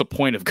 what's the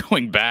point of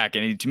going back?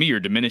 And to me, you're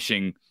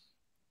diminishing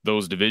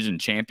those division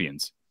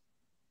champions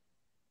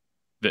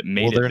that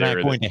made it. Well, they're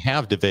not going to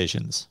have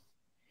divisions.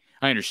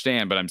 I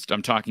understand, but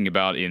I'm talking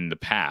about in the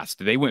past.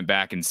 They went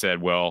back and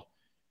said, well,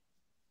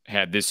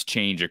 had this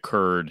change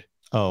occurred,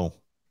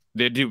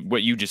 they do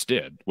what you just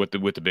did with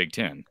the Big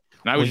Ten.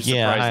 And I was just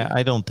surprised.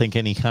 I don't think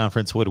any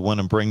conference would want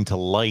to bring to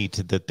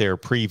light that their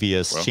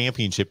previous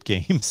championship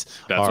games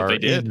are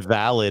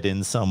invalid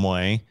in some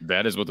way.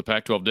 That is what the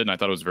Pac-12 did, and I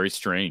thought it was very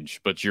strange.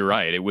 But you're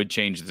right; it would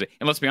change.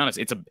 And let's be honest,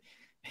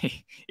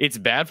 it's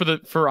bad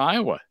for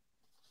Iowa.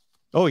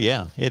 Oh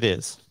yeah, it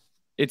is.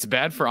 It's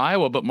bad for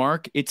Iowa, but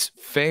Mark, it's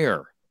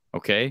fair.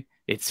 Okay,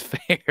 it's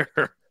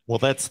fair. Well,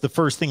 that's the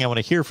first thing I want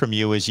to hear from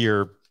you is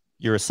your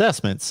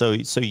assessment. So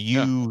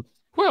you.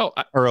 Well,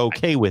 are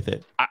okay with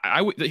it.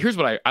 Here's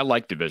what I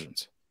like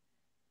divisions,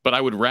 but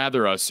I would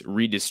rather us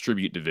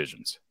redistribute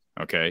divisions.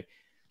 Okay.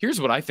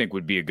 Here's what I think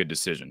would be a good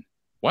decision.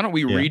 Why don't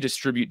we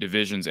redistribute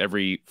divisions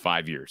every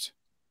 5 years?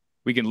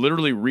 We can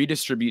literally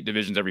redistribute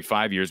divisions every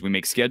 5 years. We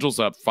make schedules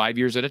up 5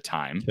 years at a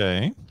time.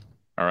 Okay.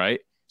 All right.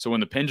 So when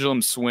the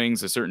pendulum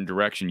swings a certain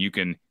direction, you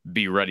can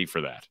be ready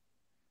for that.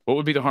 What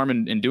would be the harm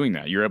in doing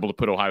that? You're able to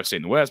put Ohio State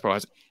in the West.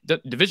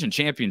 Division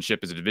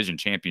championship is a division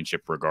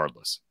championship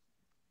regardless.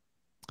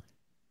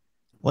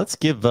 Let's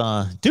give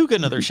Duke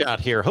another shot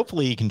here.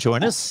 Hopefully he can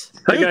join us.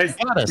 Hi, Duke, guys.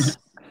 got us.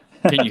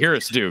 Can you hear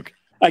us, Duke?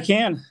 I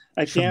can.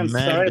 Tremendous.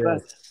 Sorry,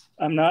 but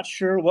I'm not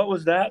sure what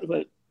was that,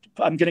 but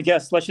I'm going to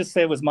guess. Let's just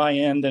say it was my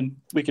end, and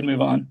we can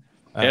move on.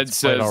 Ed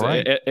says,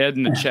 right. Ed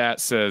in the chat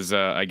says,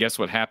 I guess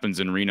what happens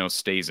in Reno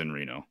stays in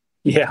Reno.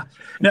 Yeah.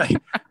 No,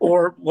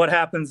 or what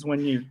happens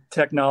when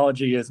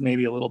technology is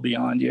maybe a little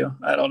beyond you.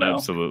 I don't know.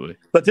 Absolutely.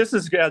 But this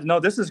is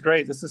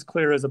great. This is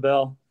clear as a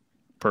bell.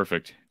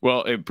 Perfect.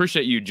 Well, I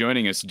appreciate you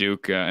joining us,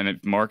 Duke.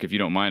 Mark, if you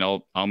don't mind,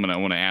 I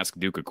want to ask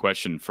Duke a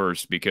question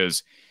first,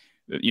 because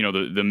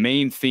the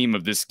main theme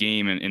of this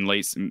game in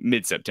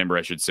mid-September,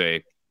 I should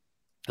say,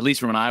 at least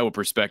from an Iowa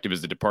perspective,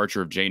 is the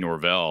departure of Jay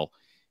Norvell,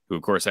 who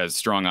of course has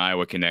strong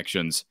Iowa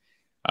connections.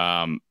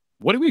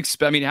 What do we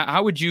expect? I mean,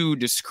 how would you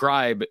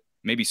describe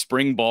maybe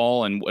spring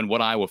ball and what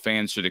Iowa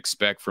fans should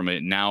expect from a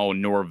now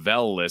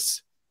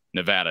Norvell-less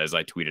Nevada, as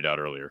I tweeted out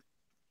earlier?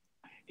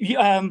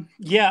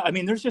 I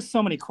mean, there's just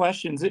so many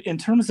questions in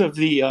terms of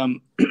the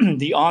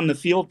the on the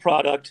field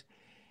product.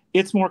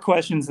 it's more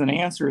questions than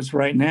answers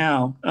right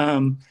now.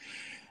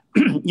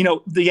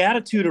 The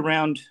attitude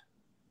around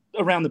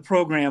the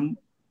program,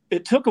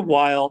 it took a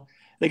while.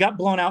 They got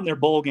blown out in their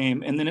bowl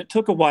game, and then it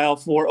took a while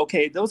for,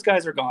 okay, those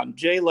guys are gone.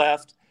 Jay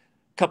left,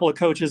 a couple of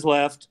coaches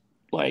left,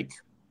 like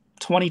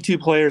 22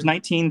 players,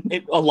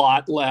 19, a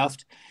lot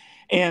left.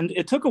 And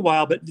it took a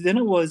while, but then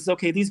it was,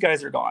 okay, these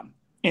guys are gone.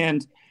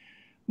 And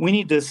we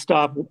need to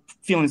stop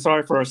feeling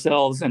sorry for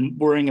ourselves and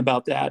worrying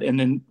about that. And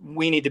then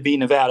we need to be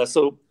Nevada.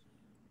 So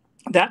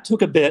that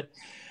took a bit.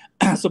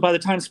 So by the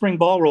time spring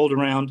ball rolled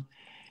around,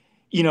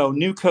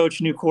 new coach,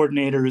 new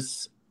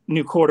coordinators,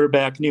 new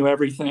quarterback, new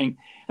everything.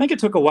 I think it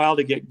took a while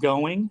to get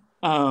going.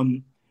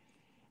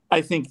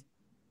 I think,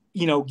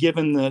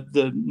 given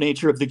the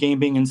nature of the game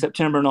being in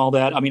September and all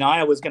that, I mean,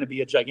 Iowa's going to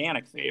be a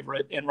gigantic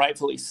favorite, and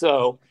rightfully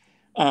so.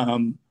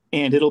 And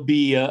it'll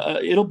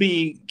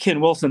be Ken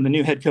Wilson, the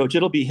new head coach.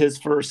 It'll be his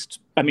first.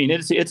 I mean,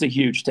 it's a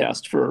huge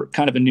test for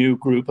kind of a new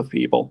group of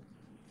people.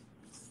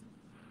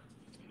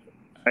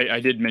 I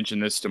did mention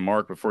this to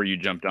Mark before you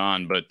jumped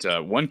on,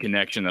 but one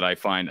connection that I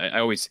find, I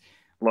always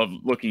love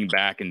looking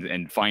back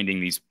and finding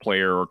these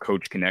player or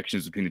coach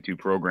connections between the two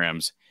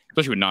programs,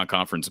 especially with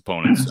non-conference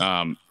opponents.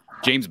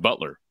 James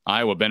Butler,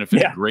 Iowa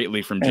benefited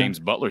greatly from James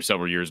Butler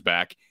several years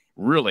back.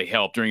 Really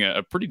helped during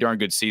a pretty darn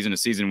good season, a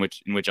season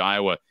in which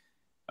Iowa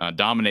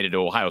dominated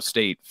Ohio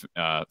State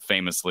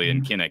famously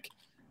in Kinnick.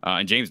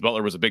 And James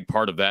Butler was a big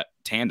part of that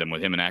tandem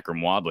with him and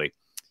Akram Wadley.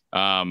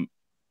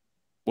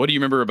 What do you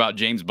remember about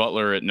James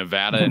Butler at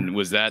Nevada, and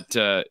was that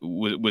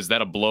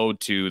a blow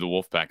to the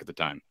Wolfpack at the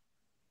time?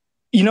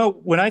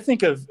 When I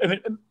think of, I mean,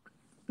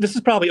 this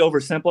is probably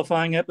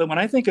oversimplifying it, but when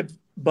I think of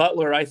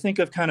Butler, I think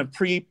of kind of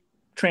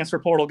pre-transfer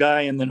portal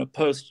guy and then a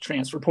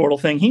post-transfer portal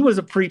thing. He was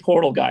a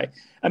pre-portal guy.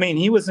 I mean,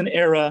 he was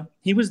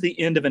the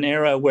end of an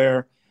era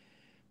where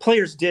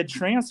players did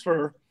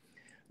transfer,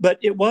 but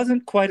it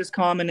wasn't quite as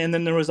common. And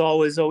then there was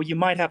always, you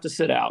might have to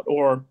sit out,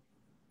 or,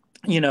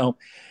 you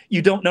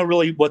don't know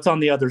really what's on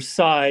the other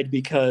side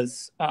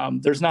because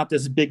there's not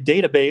this big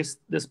database,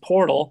 this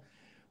portal,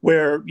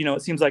 where,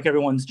 it seems like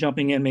everyone's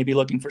jumping in, maybe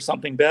looking for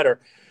something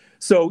better.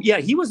 So, yeah,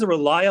 he was a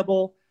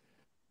reliable,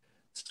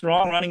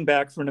 strong running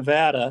back for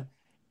Nevada.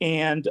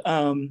 And,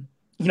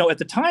 at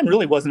the time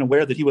really wasn't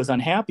aware that he was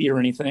unhappy or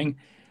anything.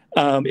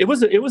 It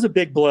was a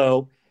big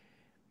blow.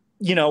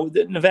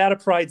 Nevada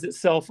prides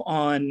itself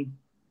on,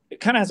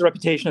 it kind of has a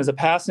reputation as a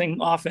passing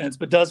offense,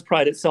 but does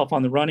pride itself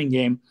on the running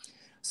game.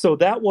 So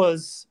that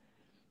was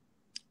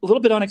a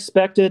little bit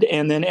unexpected.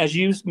 And then, as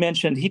you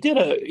mentioned, he did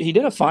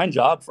a fine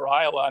job for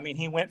Iowa. I mean,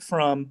 he went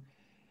from,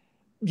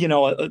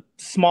 a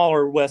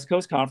smaller West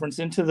Coast conference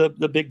into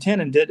the Big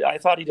Ten, and I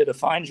thought he did a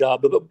fine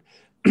job. But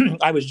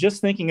I was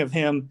just thinking of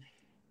him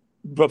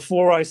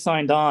before I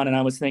signed on, and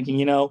I was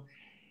thinking,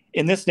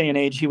 in this day and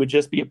age, he would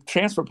just be a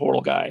transfer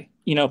portal guy,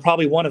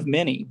 probably one of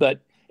many. But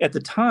at the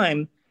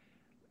time,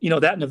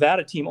 that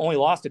Nevada team only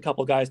lost a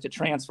couple guys to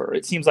transfer.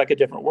 It seems like a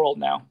different world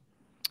now.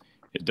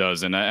 It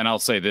does. And I'll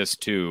say this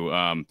too.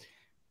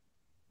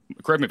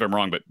 Correct me if I'm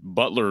wrong, but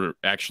Butler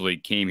actually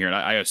came here, and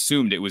I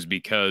assumed it was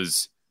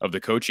because of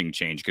the coaching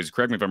change. Because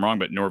correct me if I'm wrong,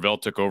 but Norvell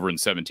took over in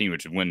 2017,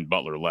 which is when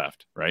Butler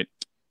left, right?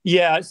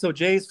 Yeah. So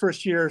Jay's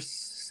first year,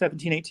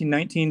 17, 18,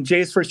 19.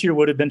 Jay's first year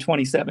would have been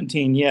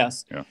 2017.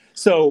 Yes. Yeah.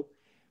 So,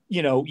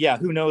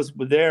 who knows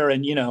there?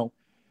 And,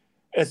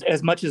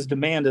 as much as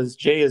demand as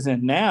Jay is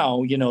in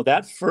now,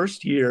 that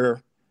first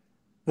year,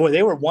 boy,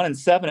 they were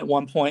 1-7 at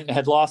one point and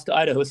had lost to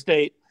Idaho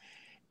State.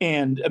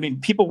 And I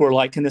mean, people were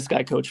like, can this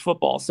guy coach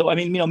football? So, I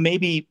mean,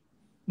 maybe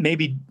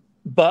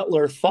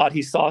Butler thought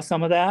he saw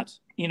some of that,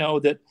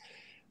 that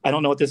I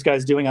don't know what this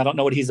guy's doing. I don't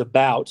know what he's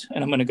about,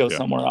 and I'm going to go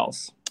somewhere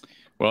else.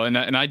 Well, and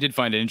I did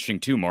find it interesting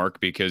too, Mark,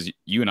 because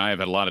you and I have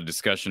had a lot of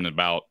discussion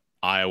about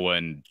Iowa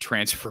and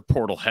transfer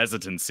portal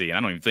hesitancy. And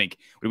I don't even think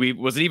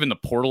was it even the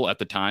portal at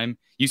the time?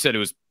 You said it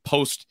was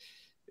post.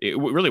 It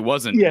really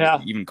wasn't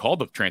even called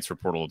the transfer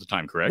portal at the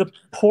time, correct? The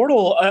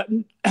portal,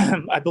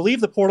 I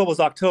believe the portal was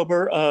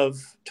October of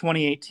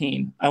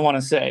 2018, I want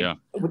to say,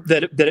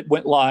 that it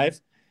went live.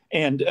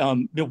 And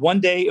one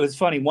day, it was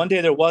funny, one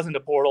day there wasn't a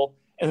portal,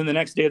 and then the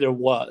next day there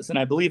was. And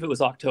I believe it was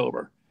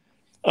October.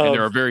 And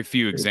there are very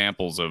few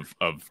examples of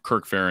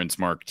Kirk Ferentz,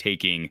 Mark,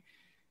 taking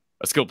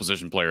a skill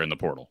position player in the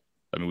portal.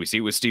 I mean, we see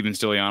it with Steven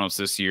Stylianos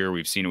this year.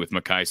 We've seen it with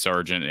Mekhi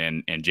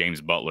Sargent and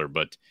James Butler.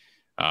 But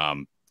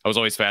I was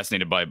always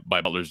fascinated by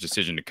Butler's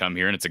decision to come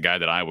here, and it's a guy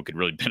that Iowa could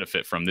really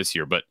benefit from this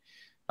year. But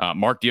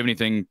Mark, do you have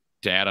anything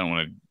to add? I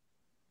want to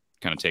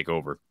kind of take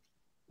over.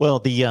 Well,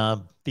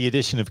 the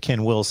addition of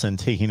Ken Wilson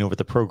taking over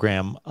the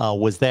program,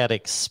 was that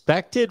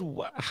expected?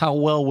 How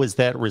well was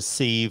that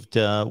received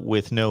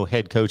with no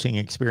head coaching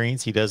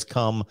experience? He does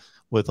come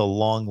with a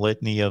long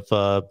litany of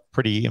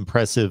pretty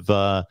impressive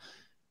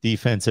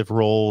defensive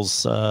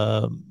roles,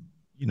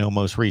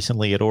 most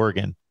recently at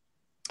Oregon.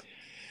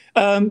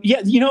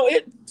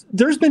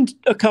 There's been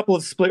a couple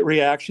of split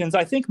reactions.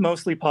 I think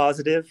mostly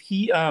positive.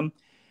 He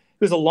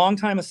was a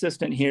longtime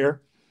assistant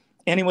here,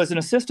 and he was an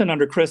assistant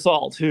under Chris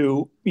Ault,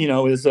 who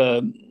is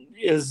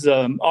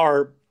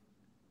our,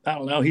 I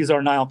don't know, he's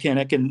our Niall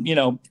Kinnick,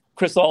 and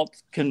Chris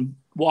Alt can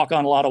walk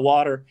on a lot of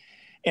water.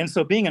 And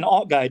so being an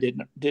alt guy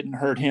didn't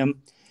hurt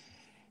him.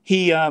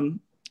 He's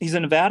a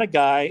Nevada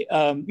guy.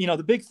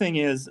 The big thing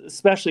is,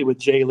 especially with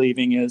Jay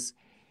leaving, is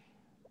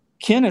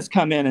Ken has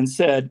come in and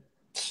said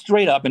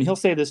straight up, and he'll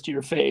say this to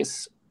your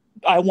face,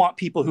 I want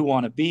people who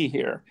want to be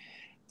here.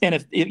 And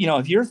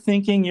if you're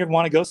thinking you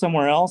want to go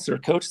somewhere else or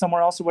coach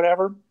somewhere else or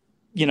whatever,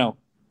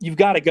 you've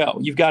got to go.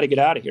 You've got to get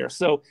out of here.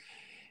 So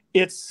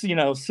it's,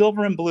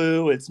 silver and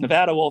blue. It's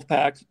Nevada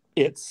Wolfpack.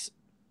 It's,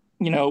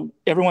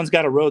 everyone's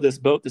got to row this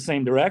boat the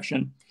same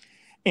direction.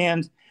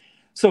 And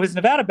so his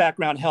Nevada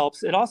background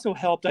helps. It also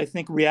helped, I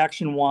think,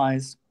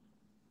 reaction-wise,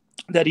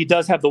 that he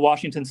does have the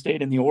Washington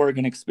State and the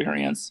Oregon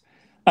experience.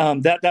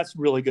 That's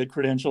really good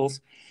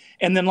credentials.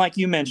 And then, like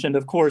you mentioned,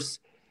 of course,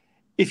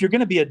 if you're going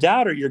to be a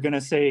doubter, you're going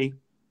to say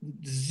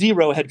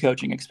zero head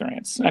coaching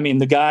experience. I mean,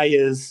 the guy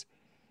he's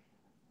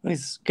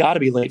got to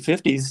be late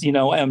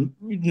 50s,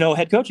 no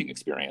head coaching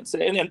experience,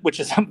 and which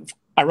is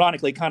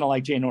ironically kind of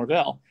like Jay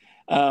Norvell.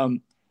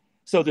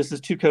 So this is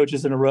two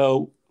coaches in a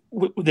row.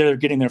 They're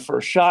getting their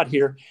first shot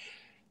here.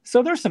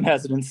 So there's some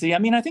hesitancy. I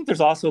mean, I think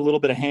there's also a little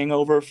bit of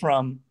hangover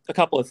from a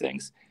couple of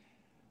things.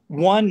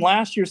 One,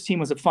 last year's team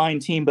was a fine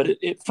team, but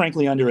it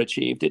frankly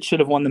underachieved. It should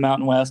have won the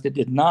Mountain West. It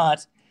did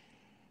not.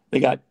 They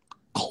got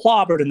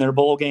clobbered in their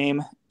bowl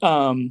game.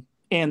 And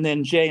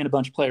then Jay and a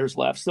bunch of players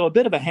left. So a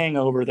bit of a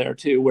hangover there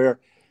too, where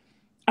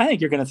I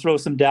think you're going to throw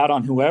some doubt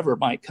on whoever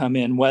might come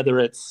in, whether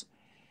it's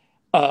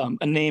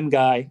a name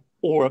guy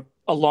or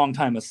a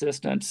longtime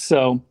assistant.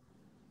 So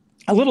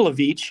a little of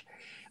each.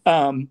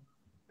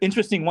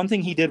 Interesting. One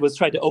thing he did was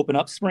try to open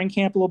up spring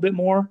camp a little bit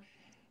more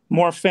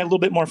a little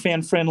bit more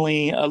fan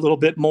friendly, a little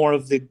bit more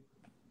of the,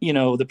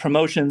 the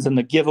promotions and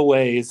the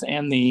giveaways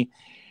and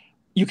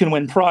you can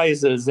win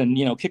prizes and,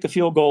 kick a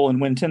field goal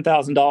and win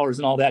 $10,000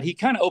 and all that. He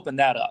kind of opened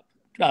that up,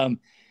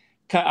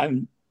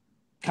 kind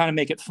of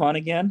make it fun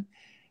again.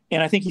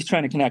 And I think he's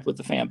trying to connect with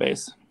the fan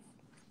base.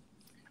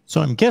 So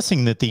I'm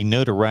guessing that the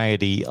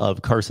notoriety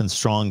of Carson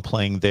Strong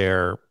playing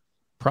there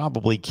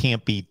probably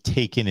can't be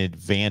taken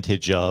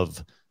advantage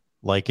of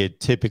like it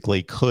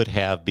typically could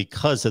have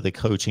because of the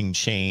coaching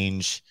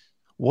change.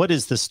 What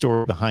is the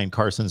story behind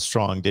Carson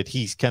Strong? Did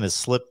he kind of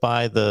slip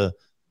by the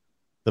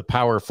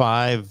Power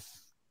 5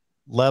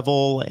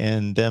 level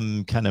and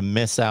them kind of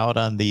miss out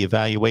on the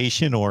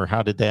evaluation, or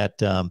how did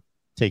that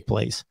take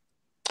place?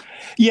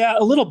 Yeah,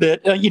 a little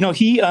bit.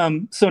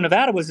 So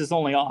Nevada was his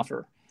only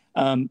offer.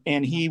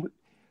 And he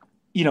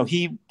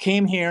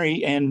came here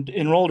and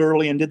enrolled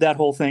early and did that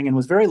whole thing and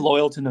was very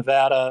loyal to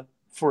Nevada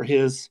for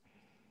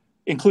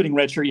including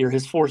redshirt year,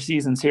 his 4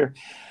 seasons here.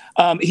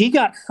 He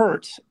got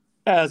hurt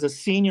as a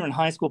senior in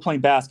high school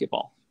playing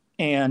basketball.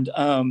 And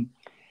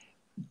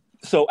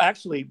so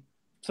actually,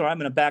 I'm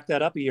going to back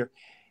that up a year.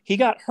 He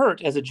got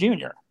hurt as a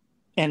junior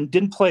and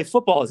didn't play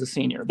football as a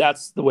senior.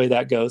 That's the way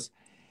that goes.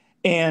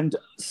 And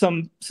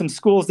some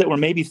schools that were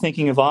maybe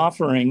thinking of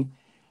offering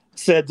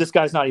said, this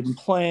guy's not even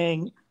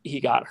playing. He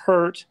got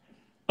hurt.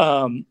 We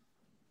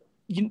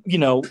don't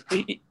know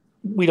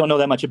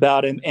that much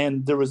about him,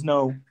 and there was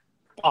no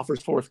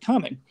offers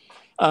forthcoming.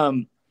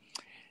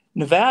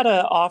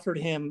 Nevada offered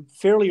him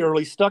fairly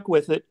early, stuck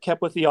with it,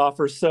 kept with the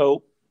offer.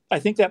 So I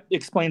think that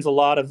explains a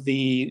lot of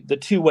the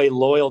two-way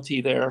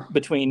loyalty there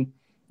between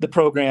the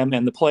program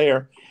and the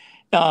player.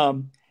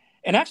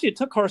 And actually, it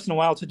took Carson a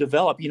while to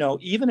develop.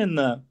 Even in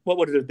what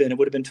would it have been? It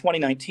would have been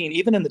 2019.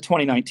 Even in the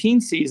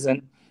 2019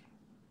 season,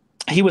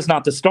 he was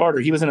not the starter.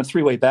 He was in a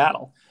 3-way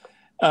battle.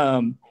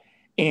 And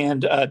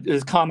it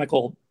was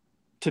comical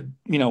to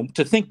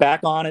think back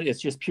on it. It's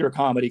just pure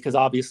comedy because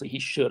obviously he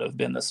should have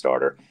been the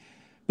starter.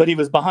 But he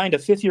was behind a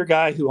 5th-year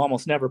guy who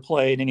almost never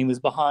played, and he was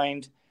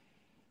behind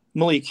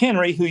Malik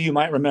Henry, who you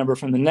might remember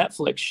from the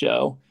Netflix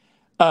show,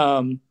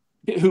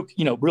 who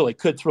really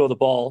could throw the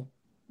ball,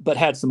 but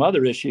had some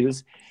other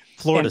issues.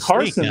 Florida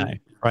State guy,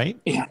 right?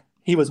 Yeah,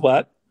 he was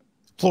what?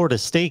 Florida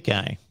State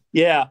guy.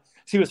 Yeah,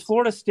 so he was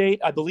Florida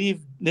State, I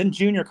believe, then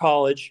junior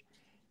college,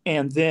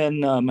 and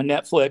then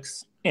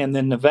Netflix, and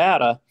then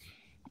Nevada,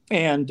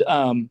 and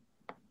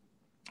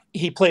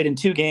he played in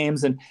 2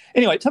 games. And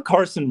anyway, it took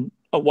Carson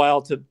a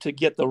while to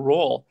get the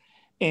role,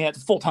 and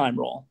full-time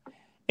role.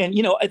 And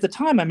at the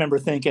time, I remember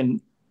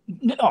thinking,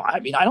 no, I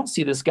don't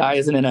see this guy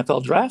as an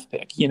NFL draft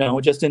pick.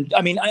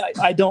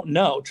 I don't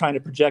know, trying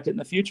to project it in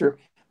the future.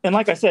 And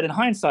like I said, in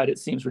hindsight, it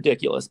seems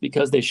ridiculous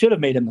because they should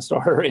have made him the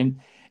starter.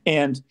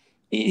 And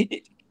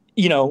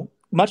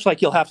much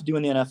like you'll have to do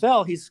in the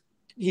NFL,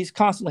 he's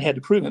constantly had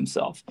to prove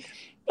himself.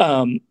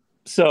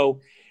 So,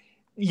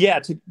 yeah,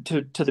 to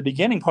the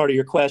beginning part of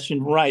your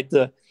question, right?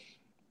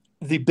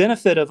 The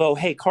benefit of,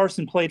 hey,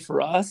 Carson played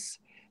for us,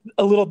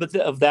 a little bit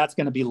of that's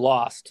going to be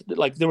lost.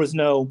 Like there was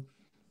some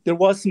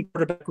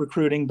quarterback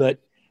recruiting, but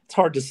it's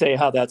hard to say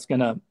how that's going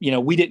to.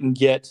 We didn't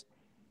get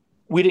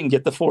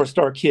the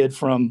 4-star kid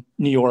from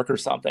New York or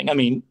something. I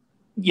mean,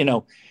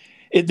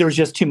 there was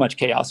just too much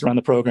chaos around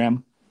the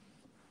program.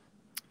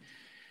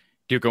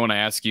 Duke, I want to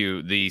ask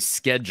you the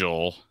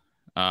schedule.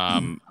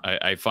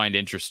 I find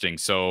interesting.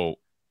 So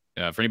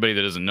for anybody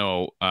that doesn't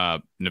know,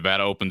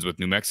 Nevada opens with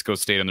New Mexico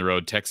State on the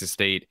road, Texas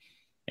State,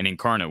 and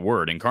Incarnate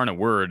Word. Incarnate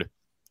Word,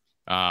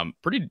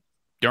 pretty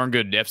darn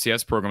good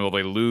FCS program, although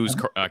they lose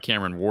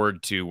Cameron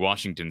Ward to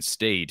Washington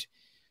State.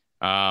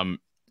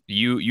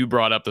 You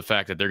brought up the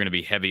fact that they're going to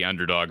be heavy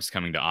underdogs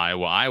coming to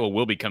Iowa. Iowa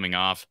will be coming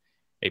off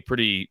a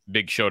pretty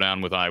big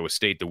showdown with Iowa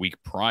State the week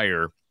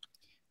prior.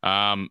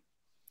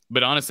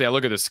 But honestly, I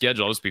look at the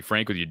schedule. I'll just be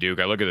frank with you, Duke.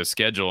 I look at the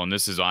schedule, and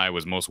this is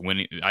Iowa's most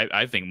winning,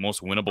 I think,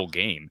 most winnable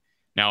game.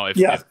 Now,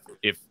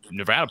 if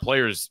Nevada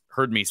players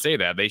heard me say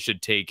that, they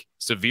should take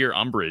severe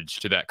umbrage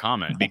to that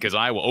comment because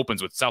Iowa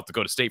opens with South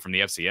Dakota State from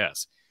the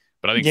FCS.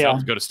 But I think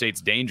South Dakota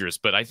State's dangerous.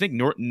 But I think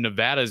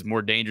Nevada is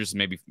more dangerous than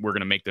maybe we're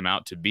going to make them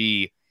out to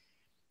be.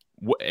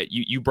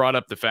 You brought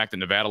up the fact that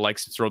Nevada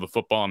likes to throw the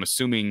football. I'm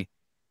assuming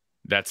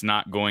that's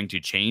not going to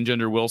change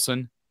under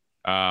Wilson.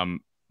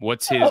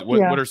 What's his?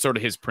 What are sort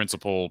of his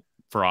principle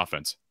for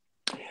offense?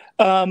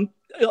 A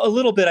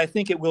little bit. I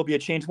think it will be a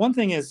change. One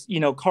thing is,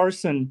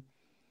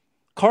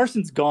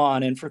 Carson's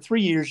gone, and for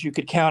 3 years you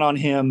could count on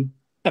him.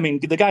 I mean,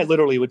 the guy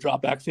literally would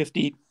drop back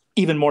 50,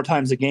 even more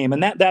times a game,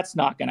 and that's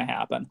not going to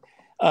happen.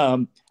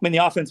 The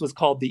offense was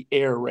called the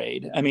air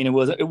raid. I mean, it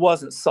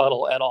wasn't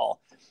subtle at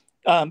all.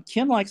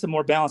 Ken likes a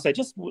more balanced. I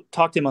just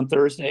talked to him on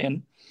Thursday,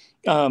 and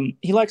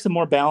he likes a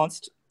more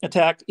balanced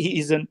attack.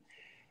 He's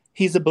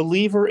a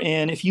believer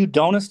in if you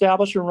don't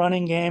establish a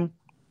running game,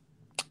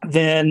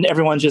 then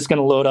everyone's just going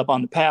to load up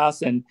on the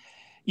pass. And,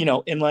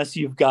 unless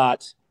you've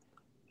got,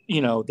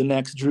 the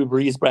next Drew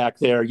Brees back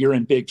there, you're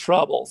in big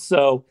trouble.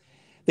 So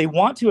they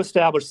want to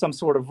establish some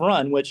sort of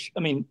run, which,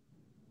 again,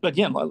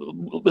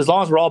 as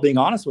long as we're all being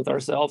honest with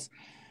ourselves,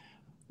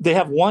 they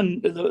have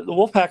the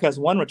Wolfpack has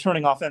one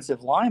returning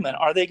offensive lineman.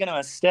 Are they going to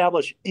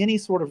establish any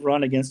sort of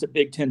run against a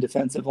Big Ten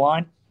defensive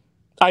line?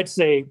 I'd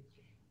say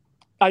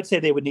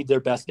they would need their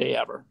best day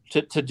ever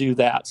to do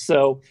that.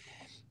 So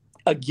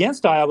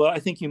against Iowa, I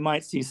think you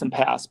might see some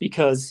pass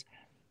because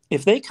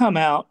if they come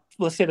out,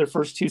 let's say their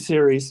first two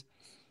series,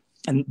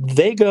 and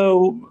they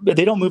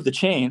don't move the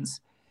chains,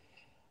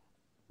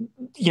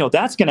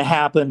 that's going to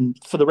happen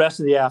for the rest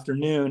of the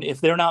afternoon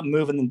if they're not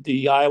moving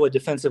the Iowa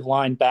defensive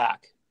line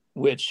back,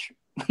 which,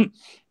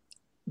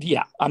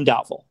 I'm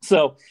doubtful.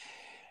 So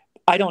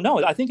I don't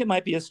know. I think it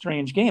might be a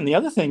strange game. The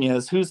other thing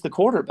is, who's the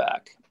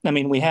quarterback?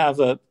 We have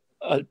a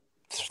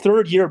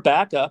third-year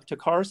backup to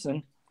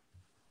Carson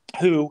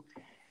who,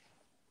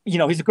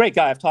 he's a great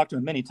guy. I've talked to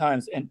him many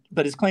times,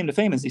 but his claim to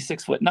fame is he's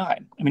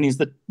 6'9". He's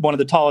one of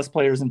the tallest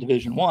players in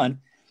Division I,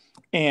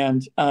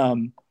 and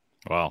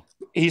wow,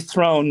 he's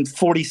thrown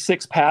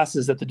 46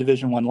 passes at the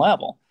Division I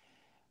level,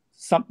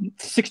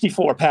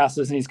 64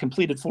 passes, and he's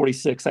completed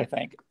 46, I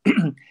think.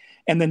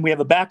 And then we have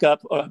a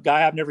backup, a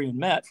guy I've never even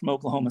met from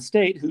Oklahoma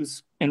State,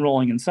 who's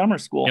enrolling in summer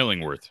school.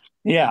 Illingworth.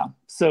 Yeah,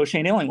 so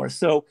Shane Illingworth.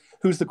 So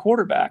who's the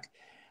quarterback?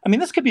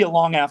 This could be a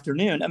long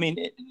afternoon.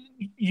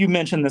 You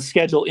mentioned the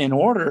schedule in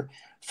order.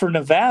 For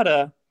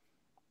Nevada,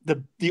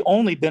 the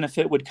only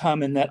benefit would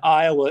come in that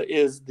Iowa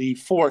is the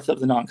fourth of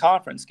the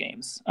non-conference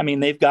games.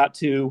 They've got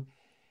to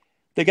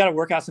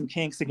work out some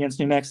kinks against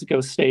New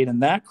Mexico State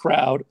and that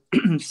crowd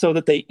so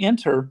that they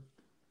enter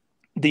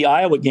the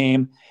Iowa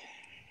game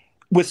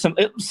with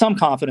some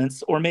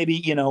confidence, or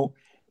maybe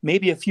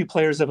a few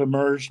players have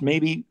emerged.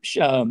 Maybe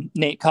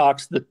Nate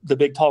Cox, the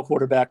big tall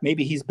quarterback,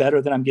 maybe he's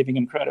better than I'm giving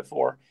him credit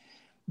for,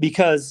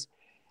 because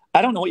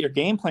I don't know what your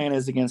game plan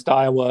is against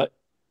Iowa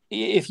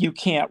if you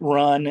can't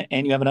run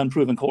and you have an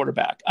unproven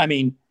quarterback.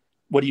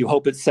 What do you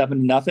hope it's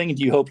 7-0?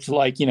 Do you hope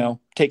to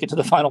take it to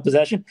the final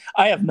possession?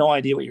 I have no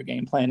idea what your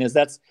game plan is.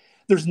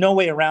 There's no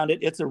way around it.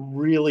 It's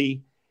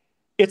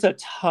a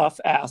tough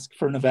ask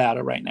for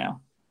Nevada right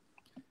now.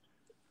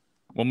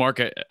 Well, Mark,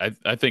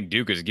 I think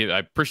Duke is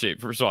good. First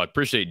of all, I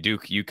appreciate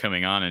Duke, you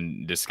coming on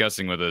and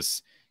discussing with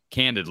us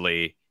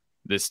candidly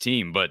this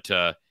team. But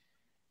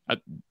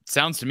it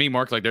sounds to me,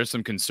 Mark, like there's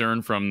some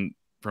concern from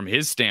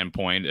his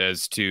standpoint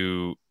as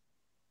to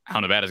how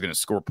Nevada is going to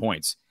score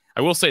points.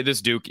 I will say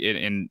this, Duke,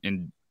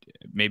 and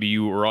maybe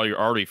you're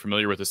already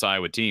familiar with this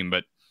Iowa team,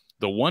 but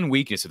the one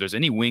weakness, if there's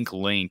any wink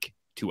link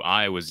to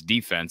Iowa's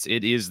defense,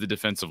 it is the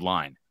defensive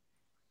line.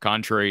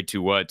 Contrary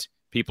to what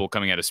people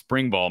coming out of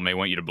spring ball may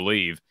want you to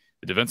believe,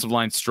 the defensive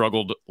line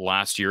struggled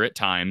last year at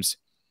times.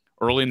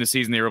 Early in the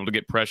season, they were able to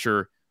get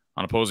pressure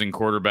on opposing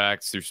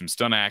quarterbacks through some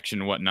stun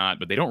action and whatnot,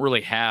 but they don't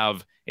really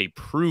have a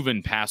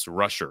proven pass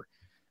rusher.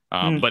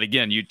 But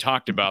again, you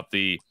talked about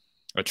the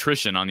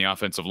attrition on the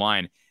offensive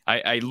line.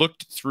 I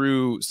looked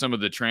through some of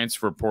the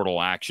transfer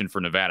portal action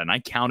for Nevada, and I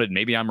counted,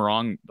 maybe I'm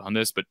wrong on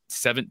this, but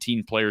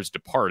 17 players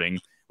departing,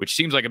 which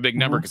seems like a big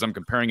number because I'm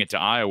comparing it to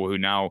Iowa, who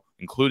now,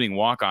 including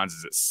walk-ons,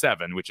 is at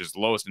 7, which is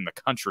lowest in the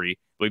country,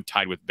 I believe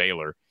tied with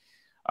Baylor.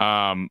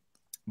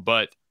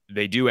 But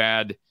they do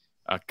add,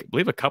 I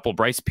believe, a couple.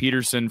 Bryce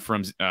Peterson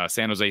from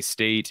San Jose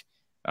State,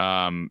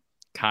 Kai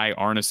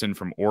Arneson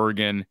from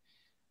Oregon,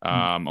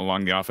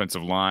 along the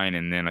offensive line.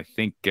 And then I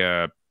think,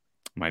 am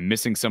I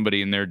missing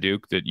somebody in there,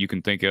 Duke, that you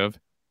can think of?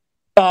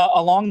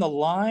 Along the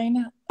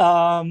line,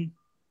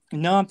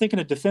 No, I'm thinking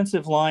of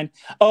defensive line.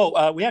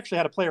 Oh, we actually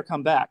had a player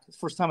come back.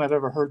 First time I've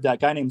ever heard that.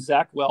 Guy named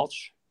Zach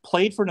Welch,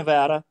 played for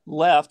Nevada,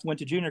 left, went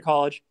to junior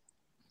college,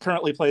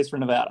 currently plays for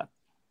Nevada.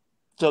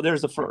 So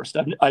there's the first.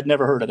 I'd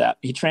never heard of that.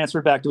 He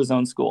transferred back to his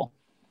own school.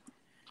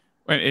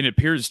 And it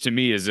appears to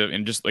me as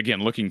and just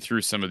again looking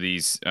through some of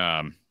these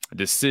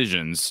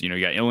decisions, you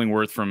got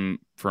Illingworth from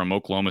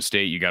Oklahoma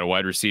State, you got a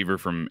wide receiver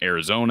from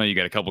Arizona, you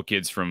got a couple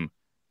kids you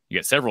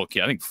got several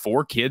kids. I think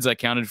 4 kids I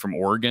counted from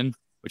Oregon,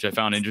 which I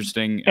found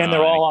interesting. And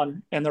they're all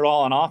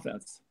on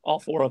offense, all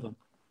 4 of them.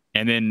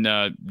 And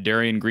then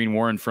Darian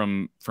Green-Warren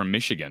from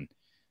Michigan,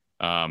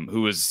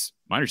 who was,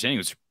 my understanding,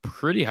 was a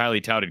pretty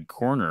highly touted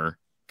corner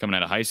coming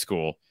out of high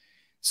school.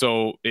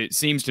 So it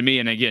seems to me,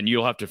 and again,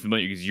 you'll have to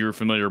familiar because you're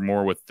familiar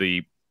more with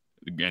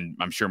and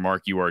I'm sure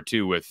Mark, you are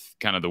too, with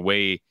kind of the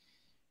way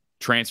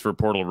transfer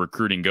portal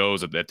recruiting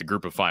goes at the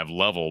group of 5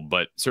 level.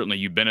 But certainly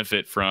you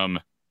benefit from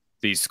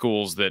these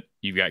schools that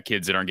you've got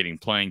kids that aren't getting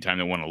playing time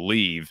that want to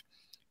leave.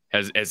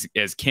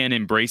 Has Ken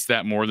embraced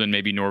that more than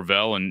maybe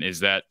Norvell? And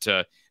is that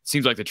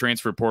seems like the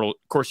transfer portal,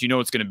 of course,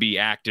 it's going to be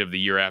active the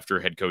year after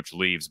head coach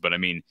leaves. But I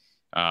mean,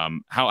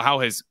 how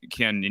has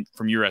Ken,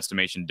 from your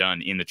estimation,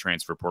 done in the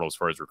transfer portal as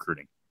far as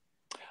recruiting?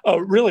 Oh,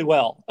 really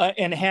well,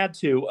 and had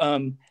to.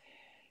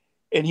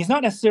 And he's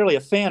not necessarily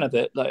a fan of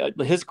it.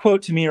 His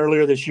quote to me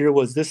earlier this year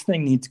was, "This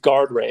thing needs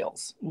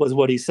guardrails," was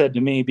what he said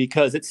to me,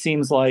 because it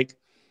seems like,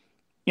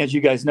 as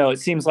you guys know, it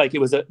seems like it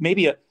was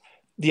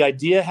the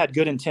idea had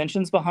good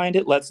intentions behind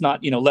it. Let's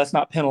not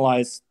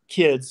penalize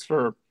kids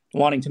for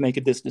wanting to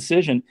make this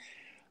decision,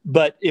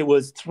 but it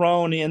was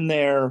thrown in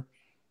there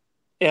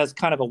as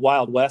kind of a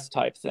Wild West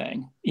type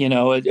thing.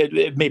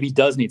 It maybe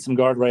does need some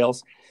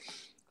guardrails.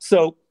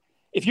 So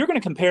if you're going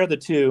to compare the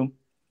two,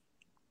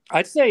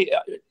 I'd say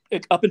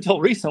up until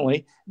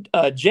recently,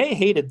 Jay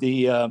hated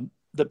the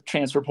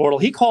transfer portal.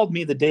 He called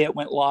me the day it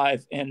went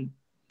live and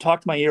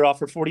talked my ear off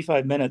for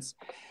 45 minutes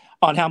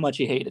on how much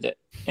he hated it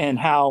and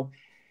how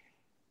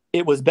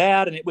it was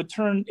bad, and it would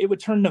turn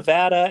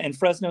Nevada and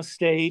Fresno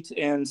State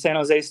and San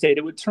Jose State.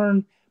 It would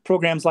turn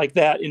programs like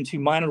that into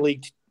minor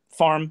league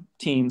farm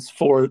teams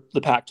for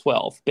the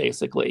Pac-12.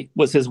 Basically,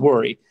 was his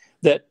worry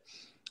that,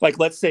 like,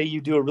 let's say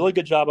you do a really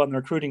good job on the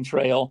recruiting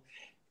trail,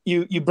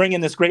 you bring in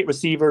this great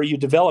receiver, you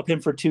develop him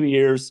for 2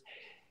 years,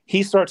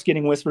 he starts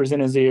getting whispers in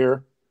his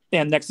ear,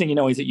 and next thing you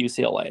know, he's at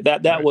UCLA.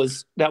 That right.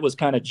 was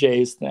kind of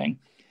Jay's thing.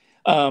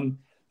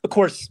 Of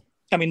course,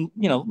 I mean,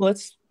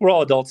 we're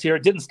all adults here.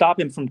 It didn't stop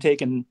him from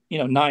taking,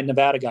 9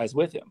 Nevada guys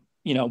with him,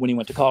 when he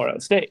went to Colorado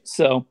State.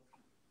 So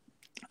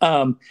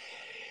Ken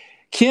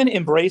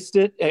embraced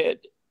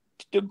it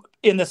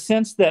in the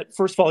sense that,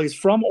 first of all, he's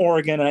from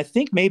Oregon, and I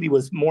think maybe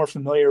was more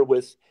familiar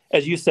with,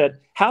 as you said,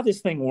 how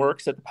this thing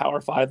works at the Power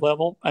 5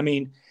 level. I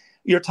mean,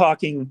 you're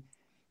talking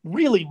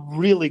really,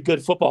 really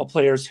good football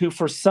players who,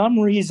 for some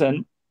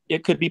reason,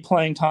 it could be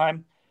playing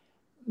time,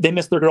 they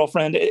miss their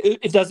girlfriend.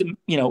 It doesn't,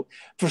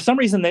 for some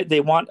reason they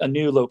want a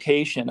new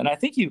location. And I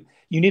think you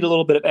need a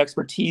little bit of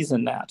expertise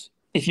in that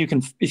if you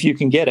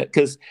can get it,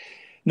 because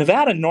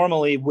Nevada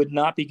normally would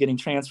not be getting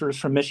transfers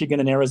from Michigan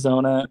and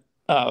Arizona,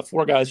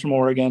 4 guys from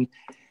Oregon,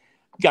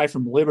 guy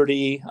from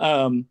Liberty.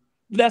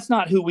 That's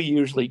not who we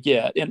usually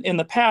get. In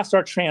the past,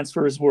 our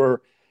transfers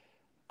were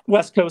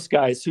West Coast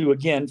guys who,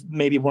 again,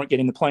 maybe weren't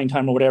getting the playing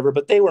time or whatever,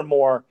 but they were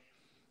more,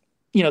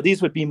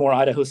 these would be more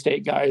Idaho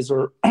State guys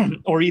or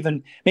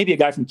even maybe a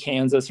guy from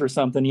Kansas or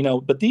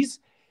something, but these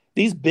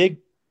big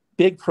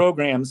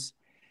programs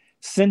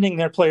sending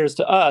their players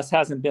to us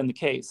hasn't been the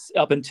case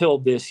up until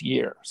this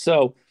year.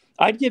 So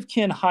I'd give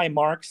Ken high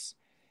marks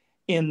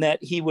in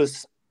that he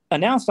was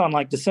announced on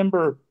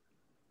December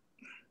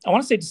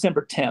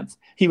 10th,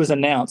 he was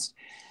announced.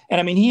 And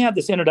I mean, he had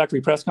this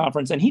introductory press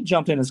conference and he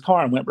jumped in his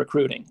car and went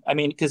recruiting. I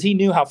mean, because he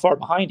knew how far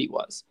behind he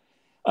was.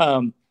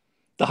 The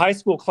high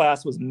school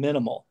class was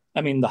minimal.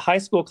 I mean, the high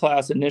school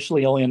class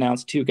initially only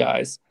announced 2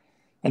 guys.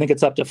 I think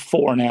it's up to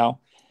 4 now.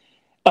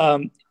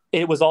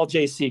 It was all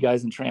JC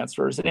guys and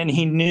transfers. And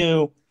he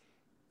knew,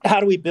 how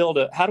do we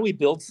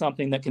build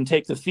something that can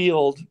take the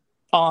field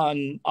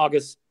on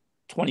August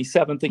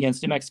 27th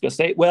against New Mexico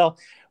State? Well,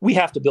 we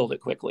have to build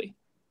it quickly.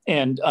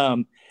 And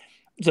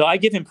so I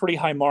give him pretty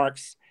high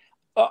marks.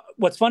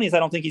 What's funny is I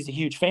don't think he's a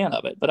huge fan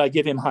of it, but I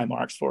give him high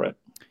marks for it.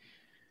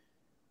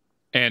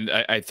 And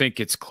I think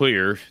it's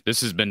clear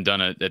this has been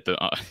done at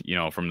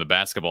the, from the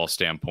basketball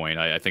standpoint.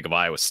 I think of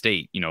Iowa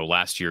State,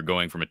 last year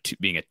going from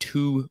being a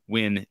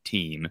 2-win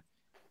team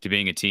to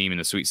being a team in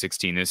the Sweet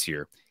 16 this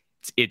year.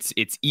 It's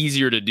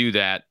easier to do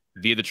that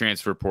via the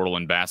transfer portal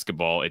in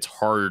basketball. It's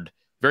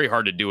very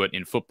hard to do it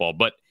in football.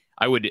 But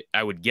I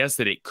would guess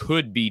that it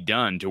could be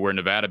done to where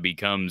Nevada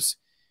becomes,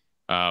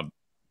 at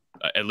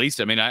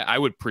least, I mean, I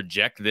would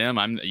project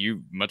them.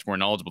 You much more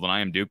knowledgeable than I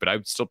am, Duke, but I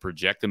would still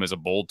project them as a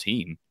bowl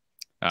team.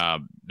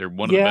 They're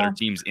one of the better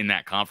teams in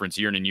that conference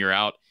year in and year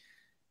out.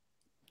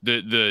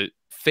 The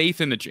faith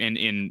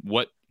in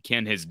what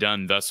Ken has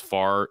done thus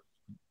far,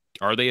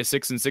 are they a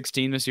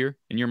 6-16 this year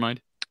in your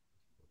mind?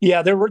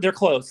 Yeah, they're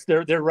close.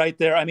 They're right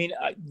there. I mean,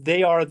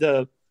 they are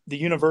the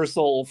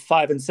universal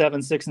 5-7,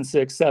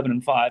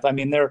 6-6, 7-5. I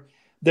mean,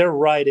 they're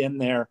right in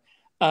there.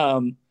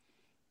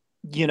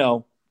 You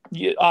know,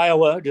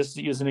 Iowa, just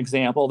to use an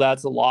example,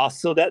 that's a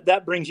loss. So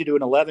that brings you to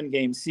an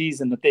 11-game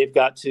season that they've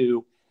got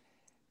to,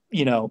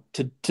 you know,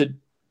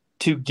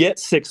 to get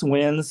 6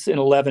 wins in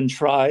 11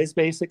 tries,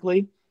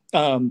 basically.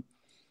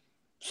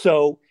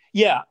 So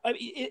yeah, I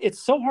mean,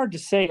 it's so hard to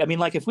say. I mean,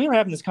 like if we were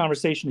having this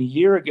conversation a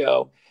year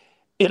ago,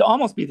 it'd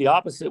almost be the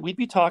opposite. We'd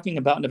be talking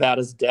about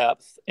Nevada's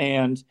depth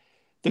and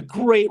the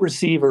great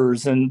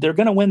receivers, and they're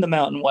going to win the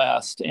Mountain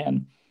West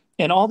and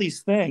all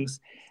these things.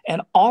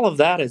 And all of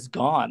that is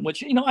gone,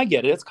 which, you know, I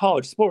get it. It's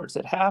college sports.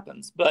 It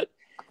happens. But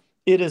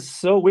it is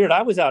so weird.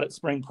 I was out at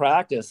spring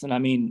practice, and I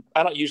mean,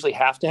 I don't usually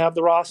have to have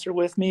the roster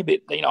with me,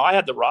 but, you know, I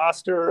had the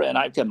roster, and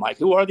I'm like,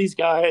 who are these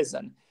guys?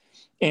 And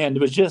it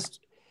was just,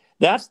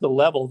 that's the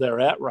level they're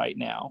at right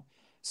now.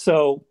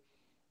 So,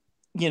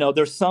 you know,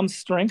 there's some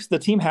strengths. The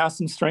team has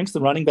some strengths.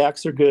 The running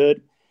backs are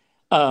good.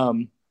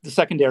 The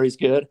secondary is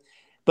good.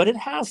 But it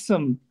has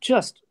some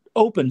just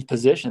open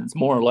positions,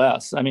 more or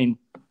less. I mean,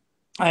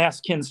 I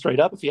asked Ken straight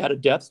up if he had a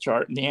depth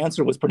chart, and the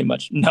answer was pretty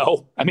much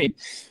no. I mean,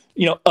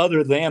 you know,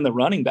 other than the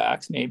running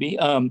backs, maybe.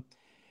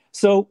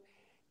 So,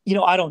 you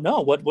know, I don't know.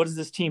 What does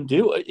this team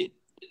do? It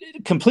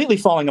completely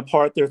falling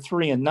apart. They're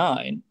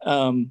 3-9.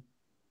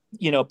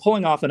 You know,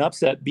 pulling off an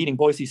upset, beating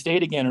Boise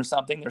State again or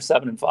something. They're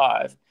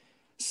 7-5.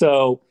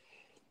 So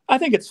I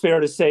think it's fair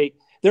to say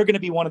they're going to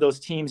be one of those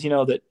teams, you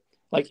know, that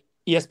like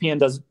ESPN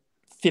does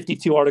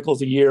 52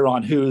 articles a year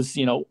on who's,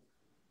 you know,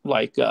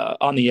 like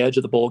on the edge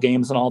of the bowl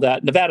games and all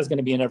that. Nevada's going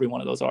to be in every one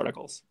of those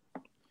articles.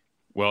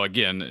 Well,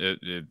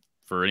 again,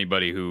 for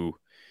anybody who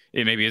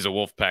maybe is a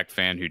Wolfpack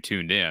fan who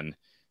tuned in,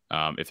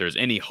 if there's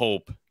any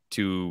hope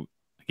to,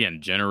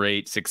 again,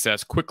 generate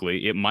success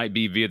quickly, it might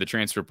be via the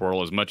transfer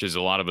portal. As much as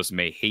a lot of us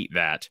may hate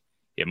that,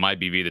 it might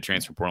be via the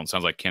transfer portal. It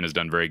sounds like Ken has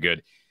done very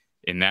good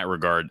in that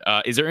regard.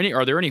 Are there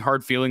any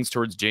hard feelings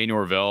towards Jay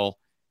Norvell?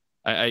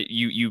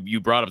 You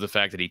brought up the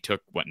fact that he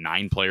took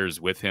 9 players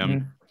with him.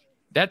 Mm-hmm.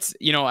 That's,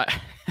 you know,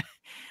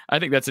 I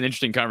think that's an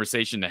interesting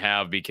conversation to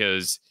have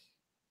because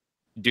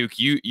Duke,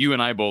 you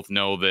and I both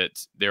know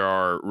that there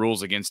are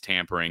rules against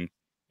tampering,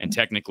 and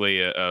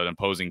technically an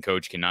opposing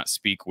coach cannot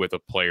speak with a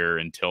player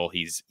until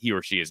he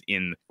or she is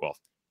in, well,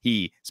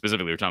 he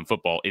specifically, we're talking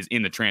football, is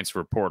in the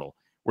transfer portal.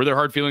 Were there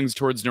hard feelings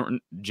towards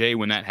Jay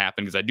when that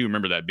happened? Because I do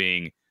remember that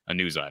being a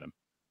news item.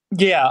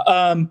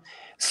 Yeah.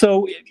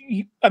 So,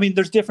 I mean,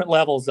 there's different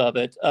levels of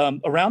it.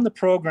 Around the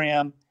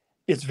program,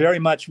 it's very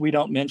much we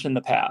don't mention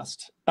the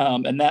past.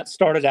 And that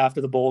started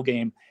after the bowl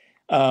game.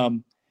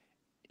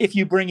 If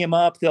you bring him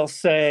up, they'll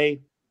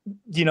say,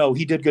 you know,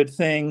 he did good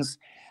things,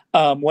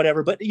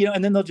 whatever. But, you know,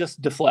 and then they'll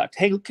just deflect.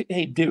 Hey,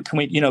 Duke, can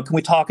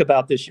we talk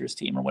about this year's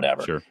team or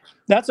whatever? Sure.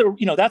 That's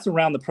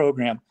around the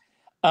program.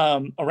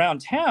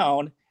 Around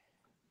town,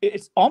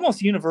 it's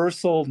almost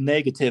universal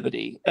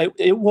negativity.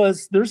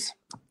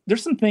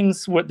 There's some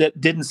things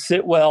that didn't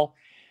sit well.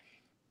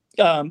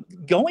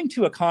 Going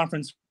to a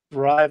conference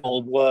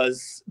rival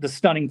was the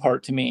stunning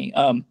part to me.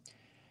 I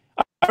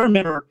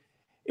remember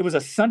it was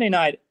a Sunday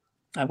night.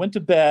 I went to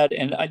bed,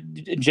 and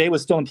Jay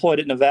was still employed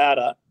at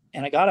Nevada,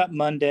 and I got up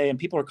Monday, and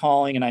people are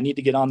calling, and I need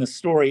to get on this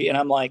story, and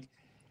I'm like,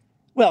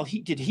 well,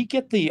 did he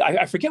get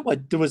I forget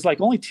what, there was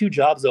like only 2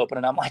 jobs open,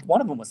 and I'm like, one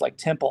of them was like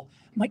Temple.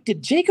 I'm like,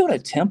 did Jay go to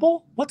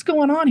Temple? What's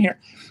going on here?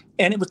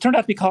 And it turned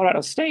out to be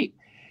Colorado State.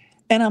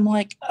 And I'm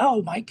like,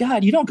 oh my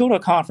God, you don't go to a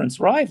conference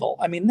rival.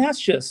 I mean, that's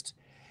just,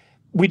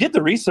 we did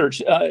the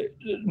research.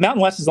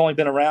 Mountain West has only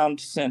been around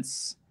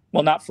since,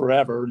 well, not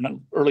forever,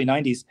 early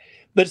 90s,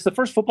 but it's the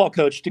first football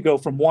coach to go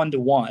from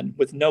 1-1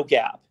 with no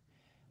gap.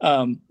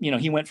 You know,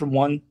 he went from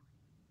one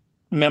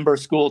member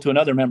school to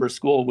another member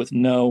school with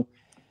no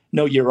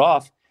year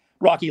off.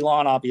 Rocky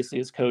Lawn obviously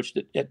has coached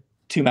at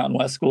 2 Mountain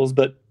West schools,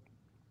 but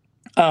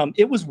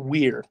it was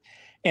weird.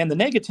 And the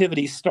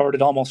negativity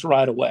started almost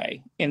right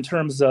away in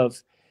terms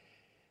of,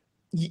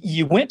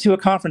 you went to a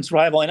conference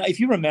rival. And if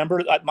you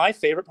remember, my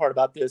favorite part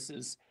about this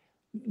is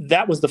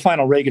that was the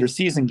final regular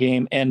season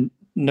game, and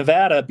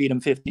Nevada beat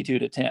them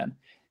 52-10.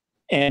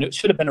 And it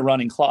should have been a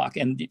running clock.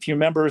 And if you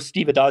remember,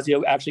 Steve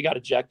Adazio actually got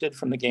ejected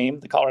from the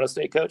game, the Colorado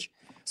State coach.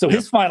 So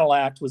his final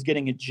act was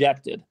getting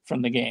ejected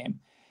from the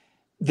game.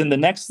 Then the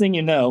next thing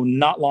you know,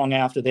 not long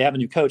after, they have a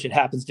new coach. It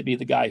happens to be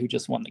the guy who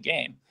just won the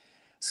game.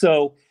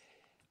 So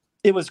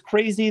it was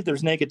crazy.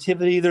 There's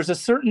negativity. There's a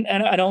certain,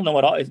 and I don't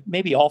know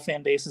maybe all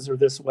fan bases are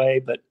this way,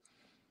 but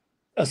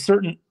a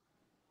certain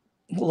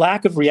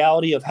lack of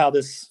reality of how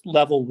this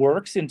level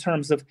works in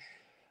terms of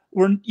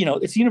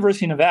it's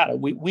University of Nevada.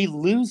 We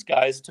lose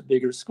guys to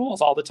bigger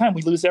schools all the time.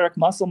 We lose Eric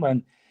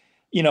Musselman.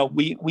 You know,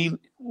 we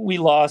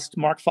lost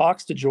Mark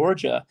Fox to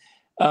Georgia.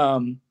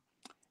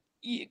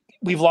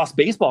 We've lost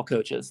baseball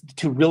coaches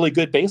to really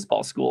good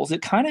baseball schools.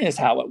 It kind of is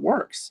how it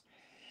works.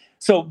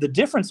 So the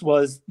difference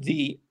was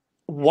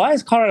why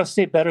is Colorado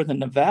State better than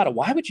Nevada?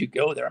 Why would you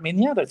go there? I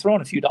mean, yeah, they're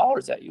throwing a few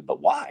dollars at you, but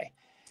why?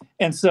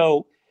 And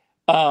so,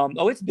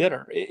 it's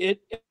bitter.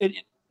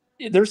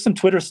 There's some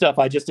Twitter stuff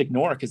I just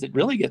ignore because it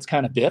really gets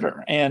kind of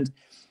bitter. And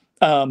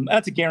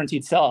that's a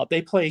guaranteed sellout.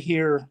 They play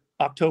here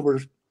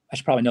October I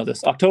should probably know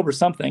this, October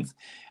something,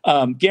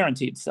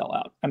 guaranteed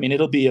sellout. I mean,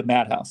 it'll be a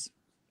madhouse.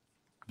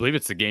 I believe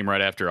it's the game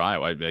right after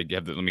Iowa.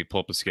 Let me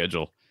pull up the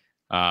schedule.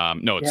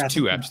 No, it's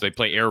two after. They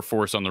play Air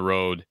Force on the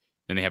road,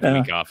 then they have a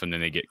week off, and then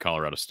they get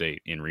Colorado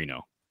State in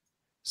Reno.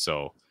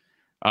 So,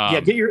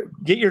 get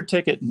your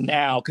ticket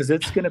now, because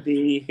it's going to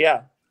be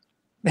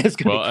it's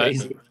going to be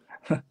crazy.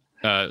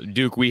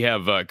 Duke, we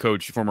have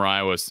former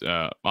Iowa's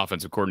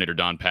offensive coordinator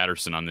Don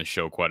Patterson on this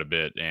show quite a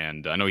bit,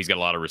 and I know he's got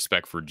a lot of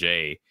respect for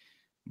Jay,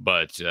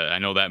 but I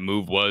know that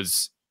move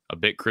was a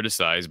bit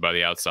criticized by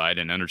the outside,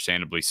 and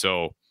understandably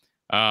so.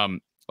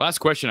 Last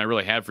question I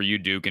really had for you,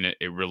 Duke, and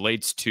it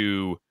relates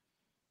to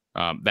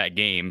that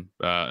game,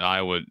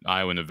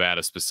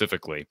 Iowa-Nevada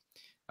specifically.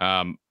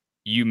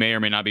 You may or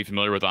may not be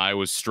familiar with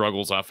Iowa's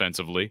struggles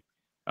offensively.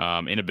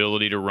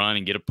 Inability to run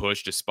and get a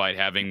push despite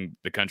having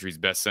the country's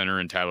best center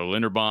in Tyler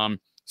Linderbaum.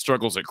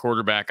 Struggles at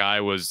quarterback.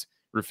 Iowa's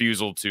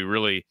refusal to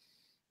really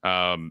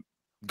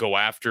go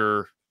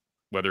after,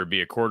 whether it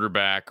be a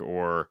quarterback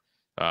or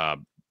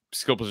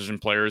skill position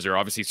players. They're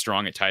obviously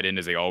strong at tight end,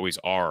 as they always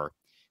are.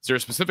 Is there a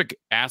specific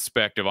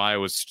aspect of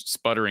Iowa's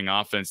sputtering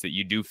offense that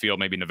you do feel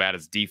maybe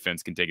Nevada's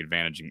defense can take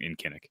advantage in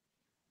Kinnick?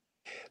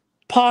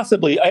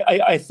 Possibly.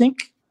 I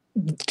think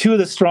two of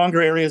the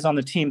stronger areas on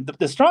the team,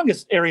 the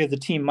strongest area of the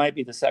team might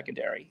be the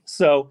secondary.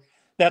 So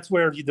that's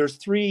where there's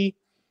three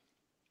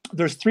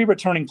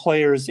returning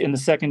players in the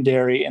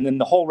secondary, and then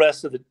the whole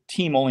rest of the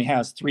team only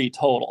has 3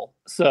 total.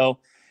 So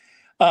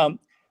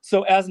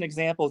as an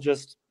example,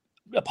 just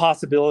a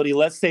possibility,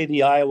 let's say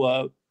the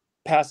Iowa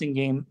passing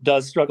game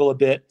does struggle a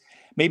bit.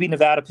 Maybe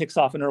Nevada picks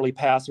off an early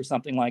pass or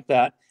something like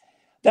that.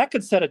 That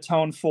could set a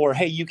tone for,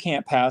 hey, you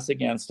can't pass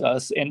against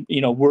us, and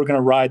we're going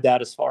to ride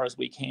that as far as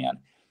we can.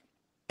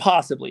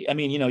 Possibly. I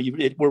mean,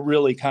 we're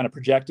really kind of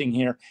projecting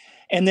here.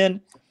 And then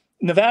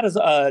Nevada's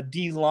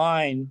D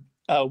line,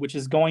 which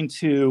is going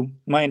to,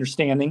 my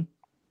understanding,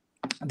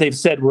 they've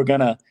said we're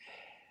going to,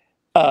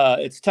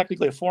 it's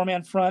technically a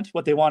 4-man front.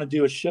 What they want to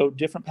do is show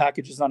different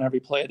packages on every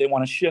play. They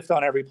want to shift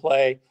on every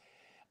play.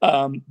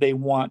 They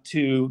want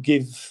to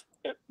give,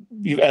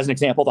 as an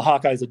example, the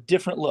Hawkeyes a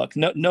different look.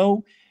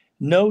 No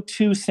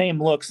 2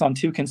 same looks on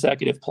 2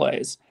 consecutive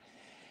plays.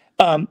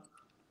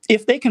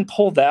 If they can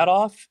pull that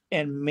off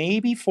and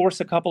maybe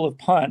force a couple of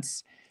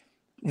punts,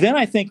 then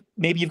I think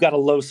maybe you've got a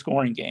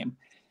low-scoring game.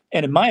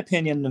 And in my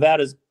opinion,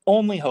 Nevada's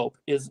only hope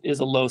is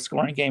a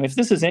low-scoring game. If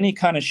this is any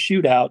kind of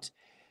shootout,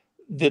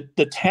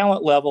 the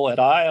talent level at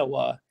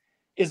Iowa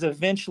is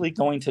eventually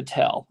going to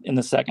tell in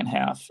the second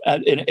half,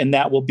 and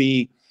that'll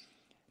be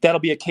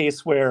a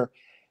case where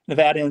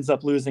Nevada ends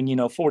up losing,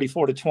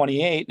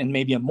 44-28, and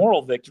maybe a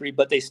moral victory,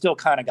 but they still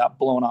kind of got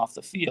blown off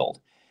the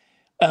field.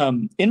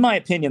 In my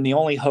opinion, the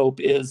only hope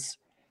is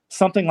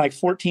something like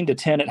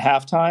 14-10 at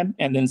halftime,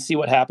 and then see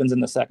what happens in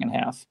the second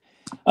half.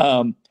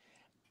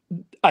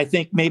 I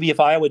think maybe if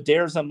Iowa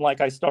dares them,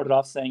 like I started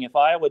off saying, if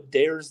Iowa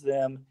dares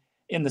them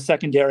in the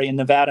secondary and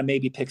Nevada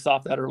maybe picks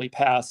off that early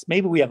pass,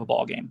 maybe we have a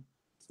ball game.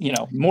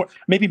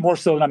 Maybe more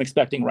so than I'm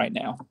expecting right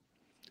now.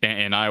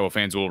 And Iowa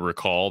fans will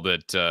recall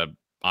that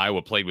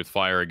Iowa played with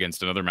fire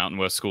against another Mountain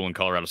West school in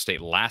Colorado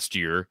State last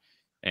year.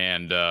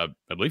 And I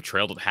believe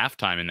trailed at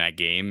halftime in that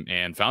game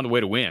and found a way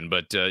to win.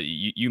 But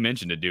you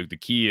mentioned it, Duke. The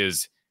key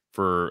is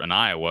for an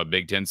Iowa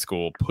Big Ten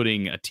school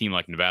putting a team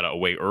like Nevada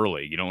away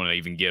early. You don't want to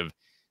even give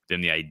them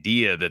the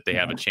idea that they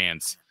have a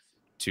chance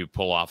to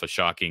pull off a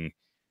shocking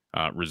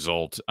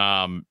result.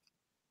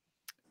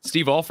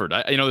 Steve Alford,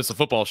 I know this is a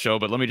football show,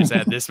 but let me just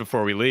add this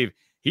before we leave.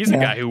 He's a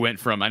guy who went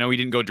from, I know he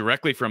didn't go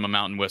directly from a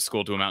Mountain West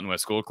school to a Mountain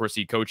West school. Of course,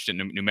 he coached in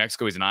New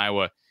Mexico. He's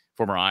an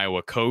former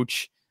Iowa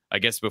coach. I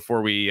guess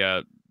before we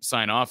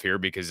sign off here,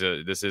 because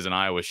this is an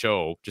Iowa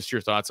show, just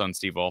your thoughts on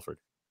Steve Alford.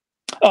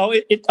 Oh,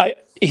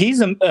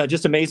 he's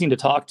just amazing to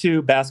talk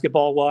to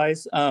basketball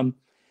wise. One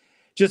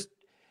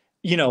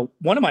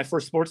of my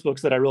first sports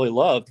books that I really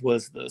loved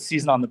was the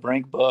Season on the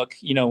Brink book,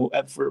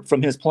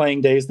 from his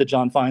playing days, the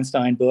John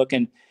Feinstein book,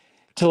 and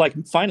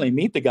to finally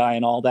meet the guy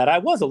and all that, I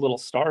was a little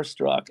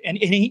starstruck. And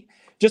he,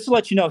 just to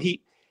let you know, he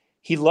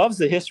loves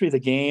the history of the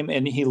game,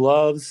 and he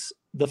loves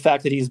the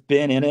fact that he's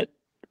been in it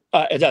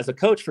as a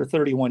coach for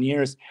 31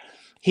 years.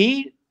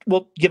 He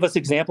will give us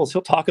examples.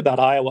 He'll talk about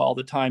Iowa all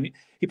the time.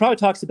 He probably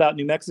talks about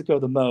New Mexico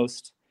the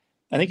most.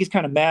 I think he's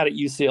kind of mad at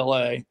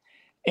UCLA,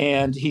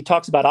 and he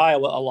talks about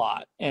Iowa a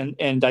lot.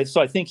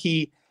 So I think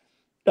the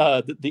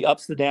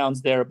ups, the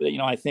downs there, but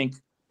I think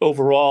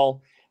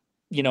overall,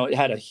 it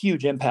had a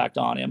huge impact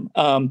on him.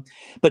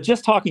 But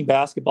just talking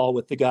basketball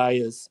with the guy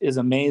is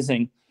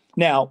amazing.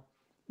 Now,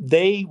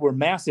 they were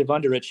massive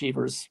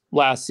underachievers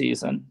last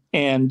season,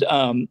 and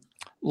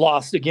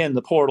lost again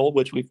the portal,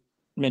 which we've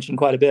mentioned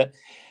quite a bit.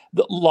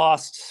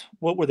 Lost,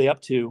 what were they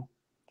up to?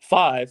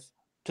 5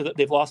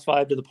 they've lost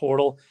 5 to the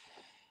portal.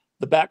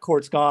 The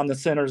backcourt's gone, the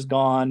center's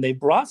gone. They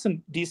brought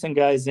some decent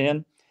guys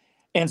in,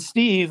 and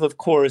Steve, of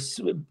course.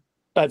 In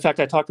fact,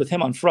 I talked with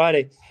him on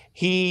Friday.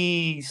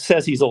 He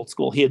says he's old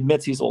school. He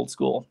admits he's old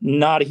school.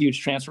 Not a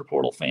huge transfer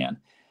portal fan.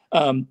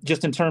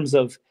 Just in terms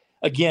of,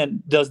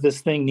 again, does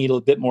this thing need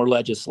a bit more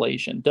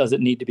legislation? Does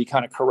it need to be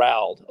kind of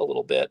corralled a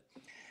little bit?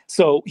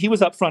 So he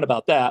was upfront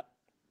about that,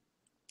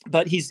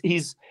 but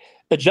he's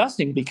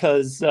adjusting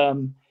because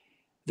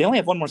they only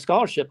have one more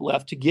scholarship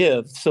left to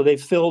give. So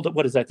they've filled,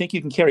 I think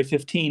you can carry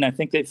 15. I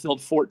think they've filled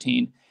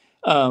 14.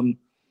 And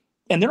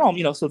they're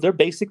all, so they're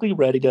basically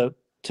ready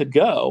to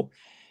go.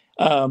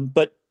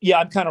 But yeah,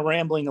 I'm kind of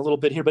rambling a little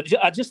bit here, but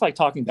I just like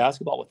talking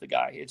basketball with the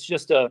guy.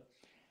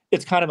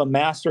 It's kind of a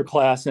master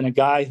class in a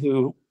guy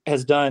who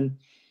has done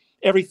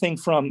everything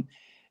from,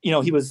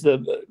 he was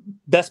the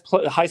best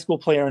high school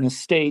player in his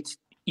state.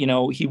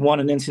 He won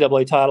an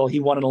NCAA title. He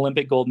won an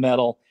Olympic gold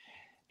medal,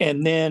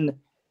 and then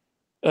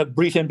a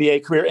brief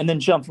NBA career, and then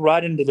jumped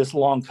right into this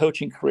long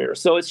coaching career.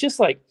 So it's just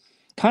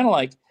kind of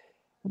like,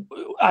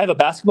 I have a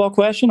basketball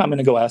question, I'm going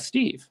to go ask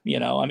Steve.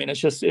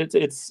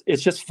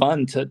 It's just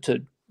fun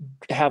to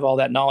have all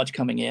that knowledge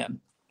coming in.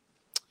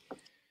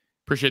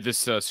 Appreciate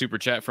this super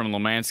chat from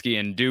Lomansky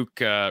and Duke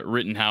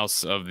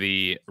Rittenhouse of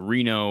the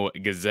Reno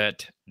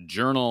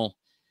Gazette-Journal.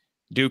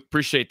 Duke,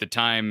 appreciate the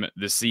time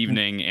this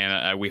evening,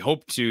 and we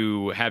hope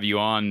to have you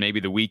on maybe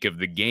the week of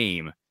the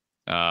game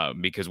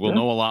because we'll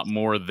know a lot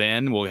more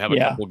then. We'll have a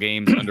couple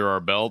games under our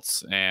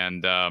belts,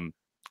 and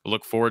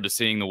look forward to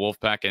seeing the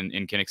Wolfpack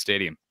in Kinnick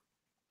Stadium.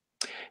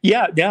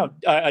 Yeah,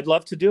 I'd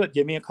love to do it.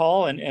 Give me a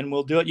call, and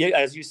we'll do it. Yeah,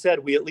 as you said,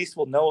 we at least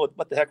will know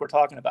what the heck we're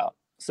talking about.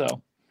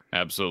 So,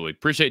 absolutely.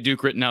 Appreciate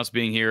Duke Rittenhouse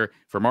being here.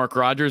 For Mark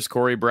Rogers,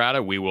 Corey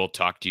Brada, we will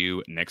talk to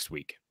you next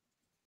week.